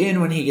 also at the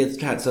end when he gets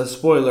cut, so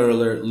spoiler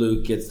alert,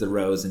 Luke gets the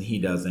rose and he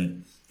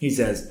doesn't. He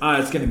says,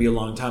 it's going to be a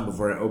long time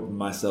before I open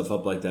myself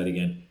up like that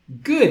again.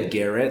 Good,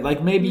 Garrett.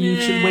 Maybe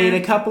you should wait a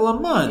couple of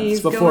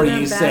months before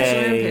you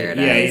say...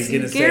 Yeah, he's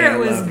going to say, Garrett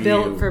was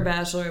built for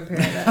Bachelor in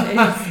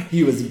Paradise.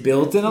 He was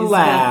built in a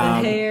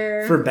lab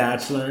for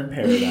Bachelor in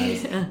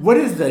Paradise. What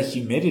is the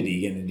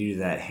humidity going to do to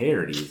that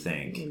hair, do you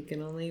think? We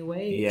can only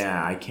wait.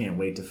 Yeah, I can't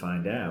wait to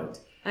find out.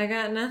 I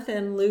got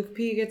nothing. Luke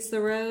P gets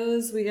the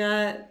rose.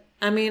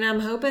 I'm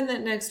hoping that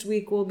next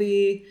week will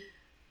be...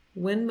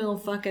 windmill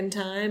fucking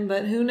time,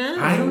 but who knows?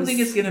 I don't think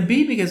it's gonna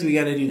be because we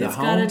gotta do the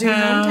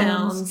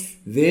hometowns.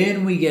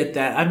 Then we get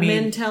that.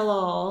 Men tell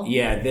all.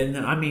 Yeah, then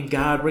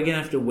God, we're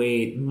gonna have to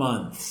wait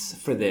months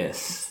for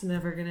this. It's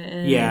never gonna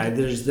end. Yeah,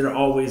 they're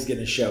always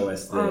gonna show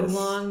us this. Our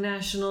long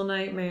national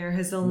nightmare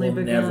has only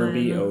begun. Will never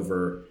be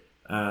over.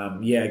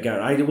 God,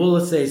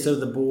 let's say so.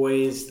 The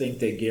boys think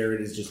that Garrett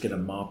is just gonna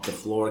mop the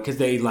floor because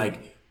they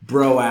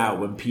bro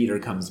out when Peter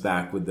comes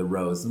back with the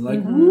rose and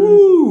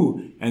woo!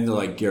 And they're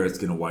like, Garrett's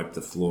gonna wipe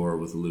the floor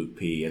with Luke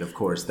P. And of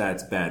course,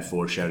 that's bad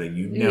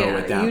foreshadowing.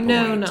 At that point.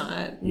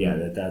 Not.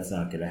 Yeah, that's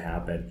not gonna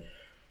happen.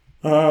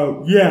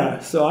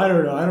 So I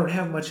don't know. I don't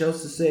have much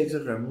else to say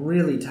except I'm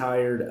really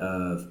tired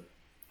of...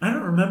 I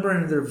don't remember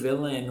another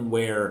villain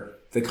where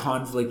the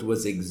conflict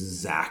was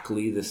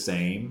exactly the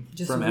same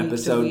from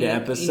episode to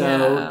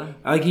episode.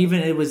 Yeah.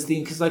 Even it was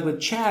because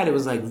with Chad, it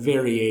was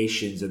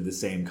variations of the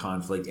same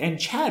conflict, and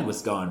Chad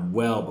was gone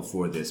well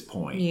before this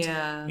point.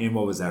 Yeah. And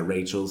what was that?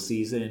 Rachel's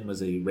season?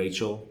 Was it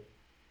Rachel?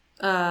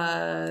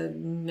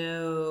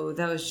 No,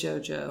 that was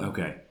JoJo.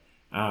 Okay.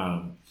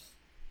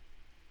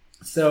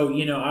 So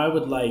I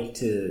would like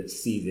to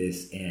see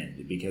this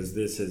end because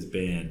this has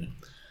been.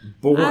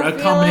 I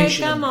feel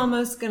like I'm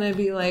almost going to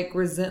be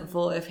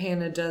resentful if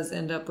Hannah does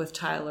end up with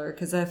Tyler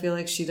because I feel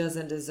like she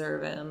doesn't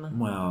deserve him.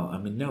 Well,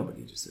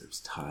 nobody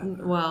deserves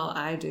Tyler. Well,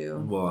 I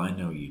do. Well, I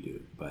know you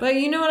do. But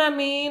you know what I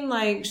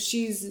mean?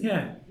 She's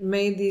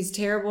made these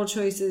terrible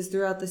choices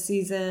throughout the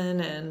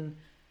season and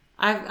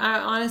I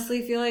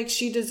honestly feel like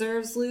she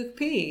deserves Luke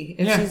P.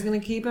 If she's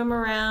going to keep him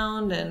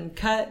around and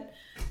cut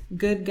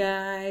good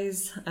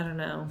guys. I don't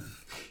know.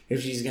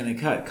 If she's going to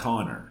cut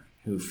Connor,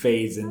 who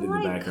fades into the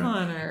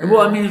background. Connor.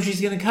 Well, I mean, if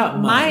she's going to cut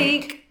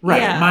Mike.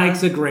 Right, yeah.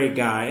 Mike's a great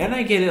guy. And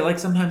I get it. Like,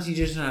 sometimes you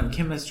just don't have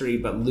chemistry,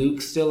 but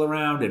Luke's still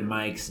around and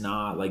Mike's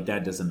not. Like,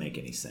 that doesn't make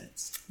any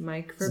sense.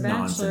 Mike for it's Bachelor.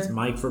 Nonsense.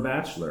 Mike for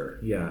Bachelor,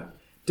 yeah.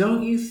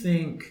 Don't you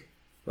think...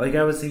 Like,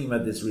 I was thinking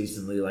about this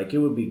recently. Like, it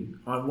would be...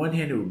 On one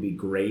hand, it would be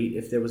great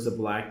if there was a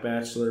black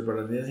Bachelor. But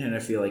on the other hand, I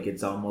feel like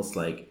it's almost,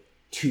 like,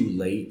 too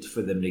late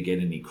for them to get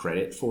any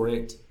credit for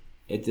it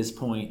at this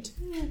point.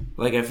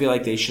 Like, I feel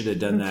like they should have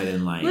done that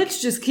in, like... Let's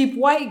just keep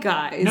white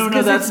guys. No,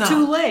 that's it's not...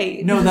 too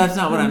late. No, that's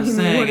not what I'm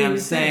saying. I'm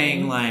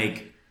saying,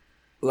 like,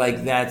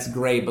 that's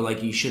great, but,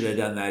 like, you should have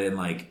done that in,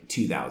 like,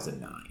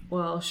 2009.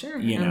 Well, sure.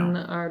 And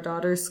our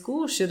daughter's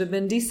school should have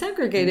been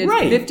desegregated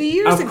 50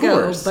 years of ago.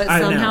 Course. But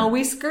somehow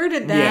we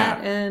skirted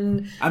that. Yeah.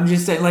 And I'm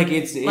just saying, like,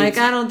 it's... Like,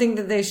 I don't think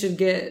that they should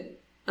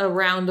get a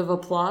round of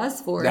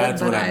applause for it.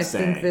 But I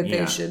think that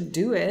they should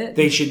do it.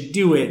 They should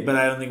do it, but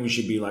I don't think we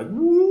should be like,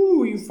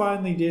 woo, you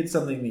finally did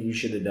something that you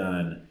should have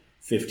done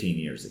 15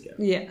 years ago.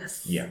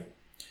 Yes. Yeah.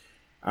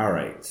 All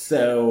right.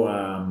 So,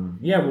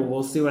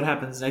 we'll see what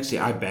happens next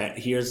year. I bet.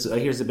 Here's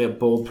a bit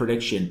bold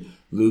prediction.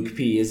 Luke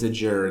P is a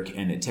jerk,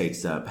 and it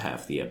takes up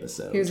half the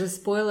episode. Here's a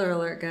spoiler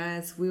alert,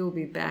 guys. We will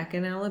be back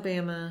in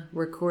Alabama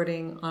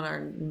recording on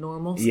our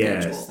normal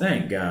schedule. Yes,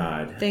 thank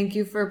God. Thank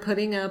you for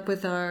putting up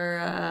with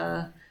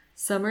our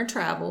summer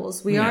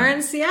travels. We are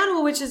in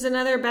Seattle, which is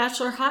another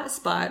Bachelor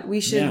hotspot.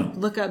 We should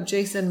look up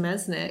Jason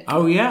Mesnick.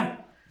 Oh, yeah.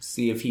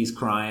 See if he's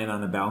crying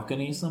on a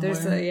balcony somewhere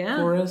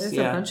for us. There's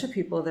a bunch of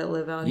people that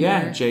live out here.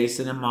 Yeah,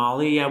 Jason and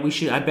Molly. Yeah, we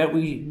should. I bet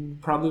we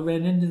probably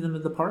ran into them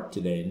at the park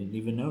today and didn't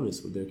even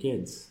notice with their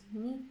kids.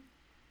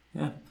 Mm-hmm.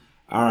 Yeah.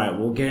 All right.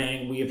 Well,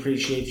 gang, we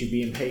appreciate you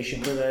being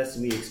patient with us.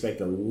 We expect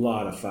a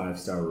lot of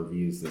 5-star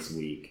reviews this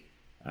week.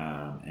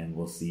 And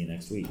we'll see you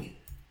next week.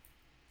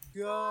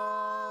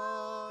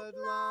 God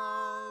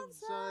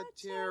loves a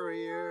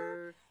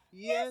terrier.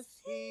 Yes,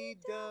 he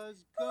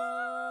does.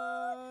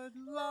 God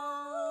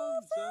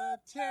loves a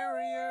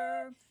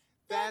terrier.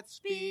 That's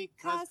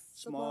because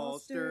small,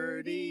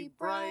 sturdy,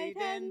 bright,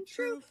 and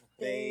true,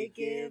 they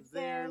give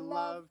their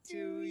love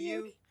to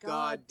you.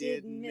 God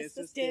didn't miss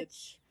a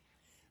stitch.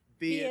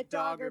 Be it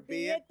dog or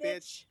be it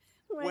bitch.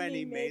 When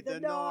he made the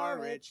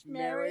Norwich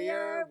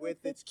Terrier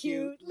with its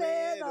cute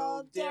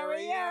little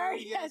derriere.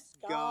 Yes,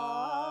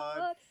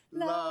 God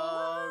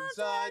loves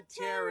a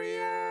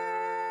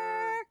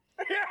terrier.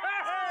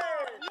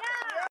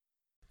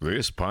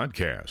 This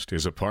podcast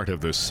is a part of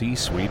the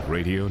C-Suite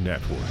Radio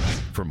Network.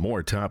 For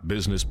more top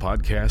business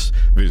podcasts,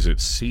 visit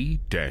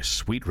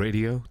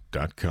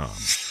c-suiteradio.com.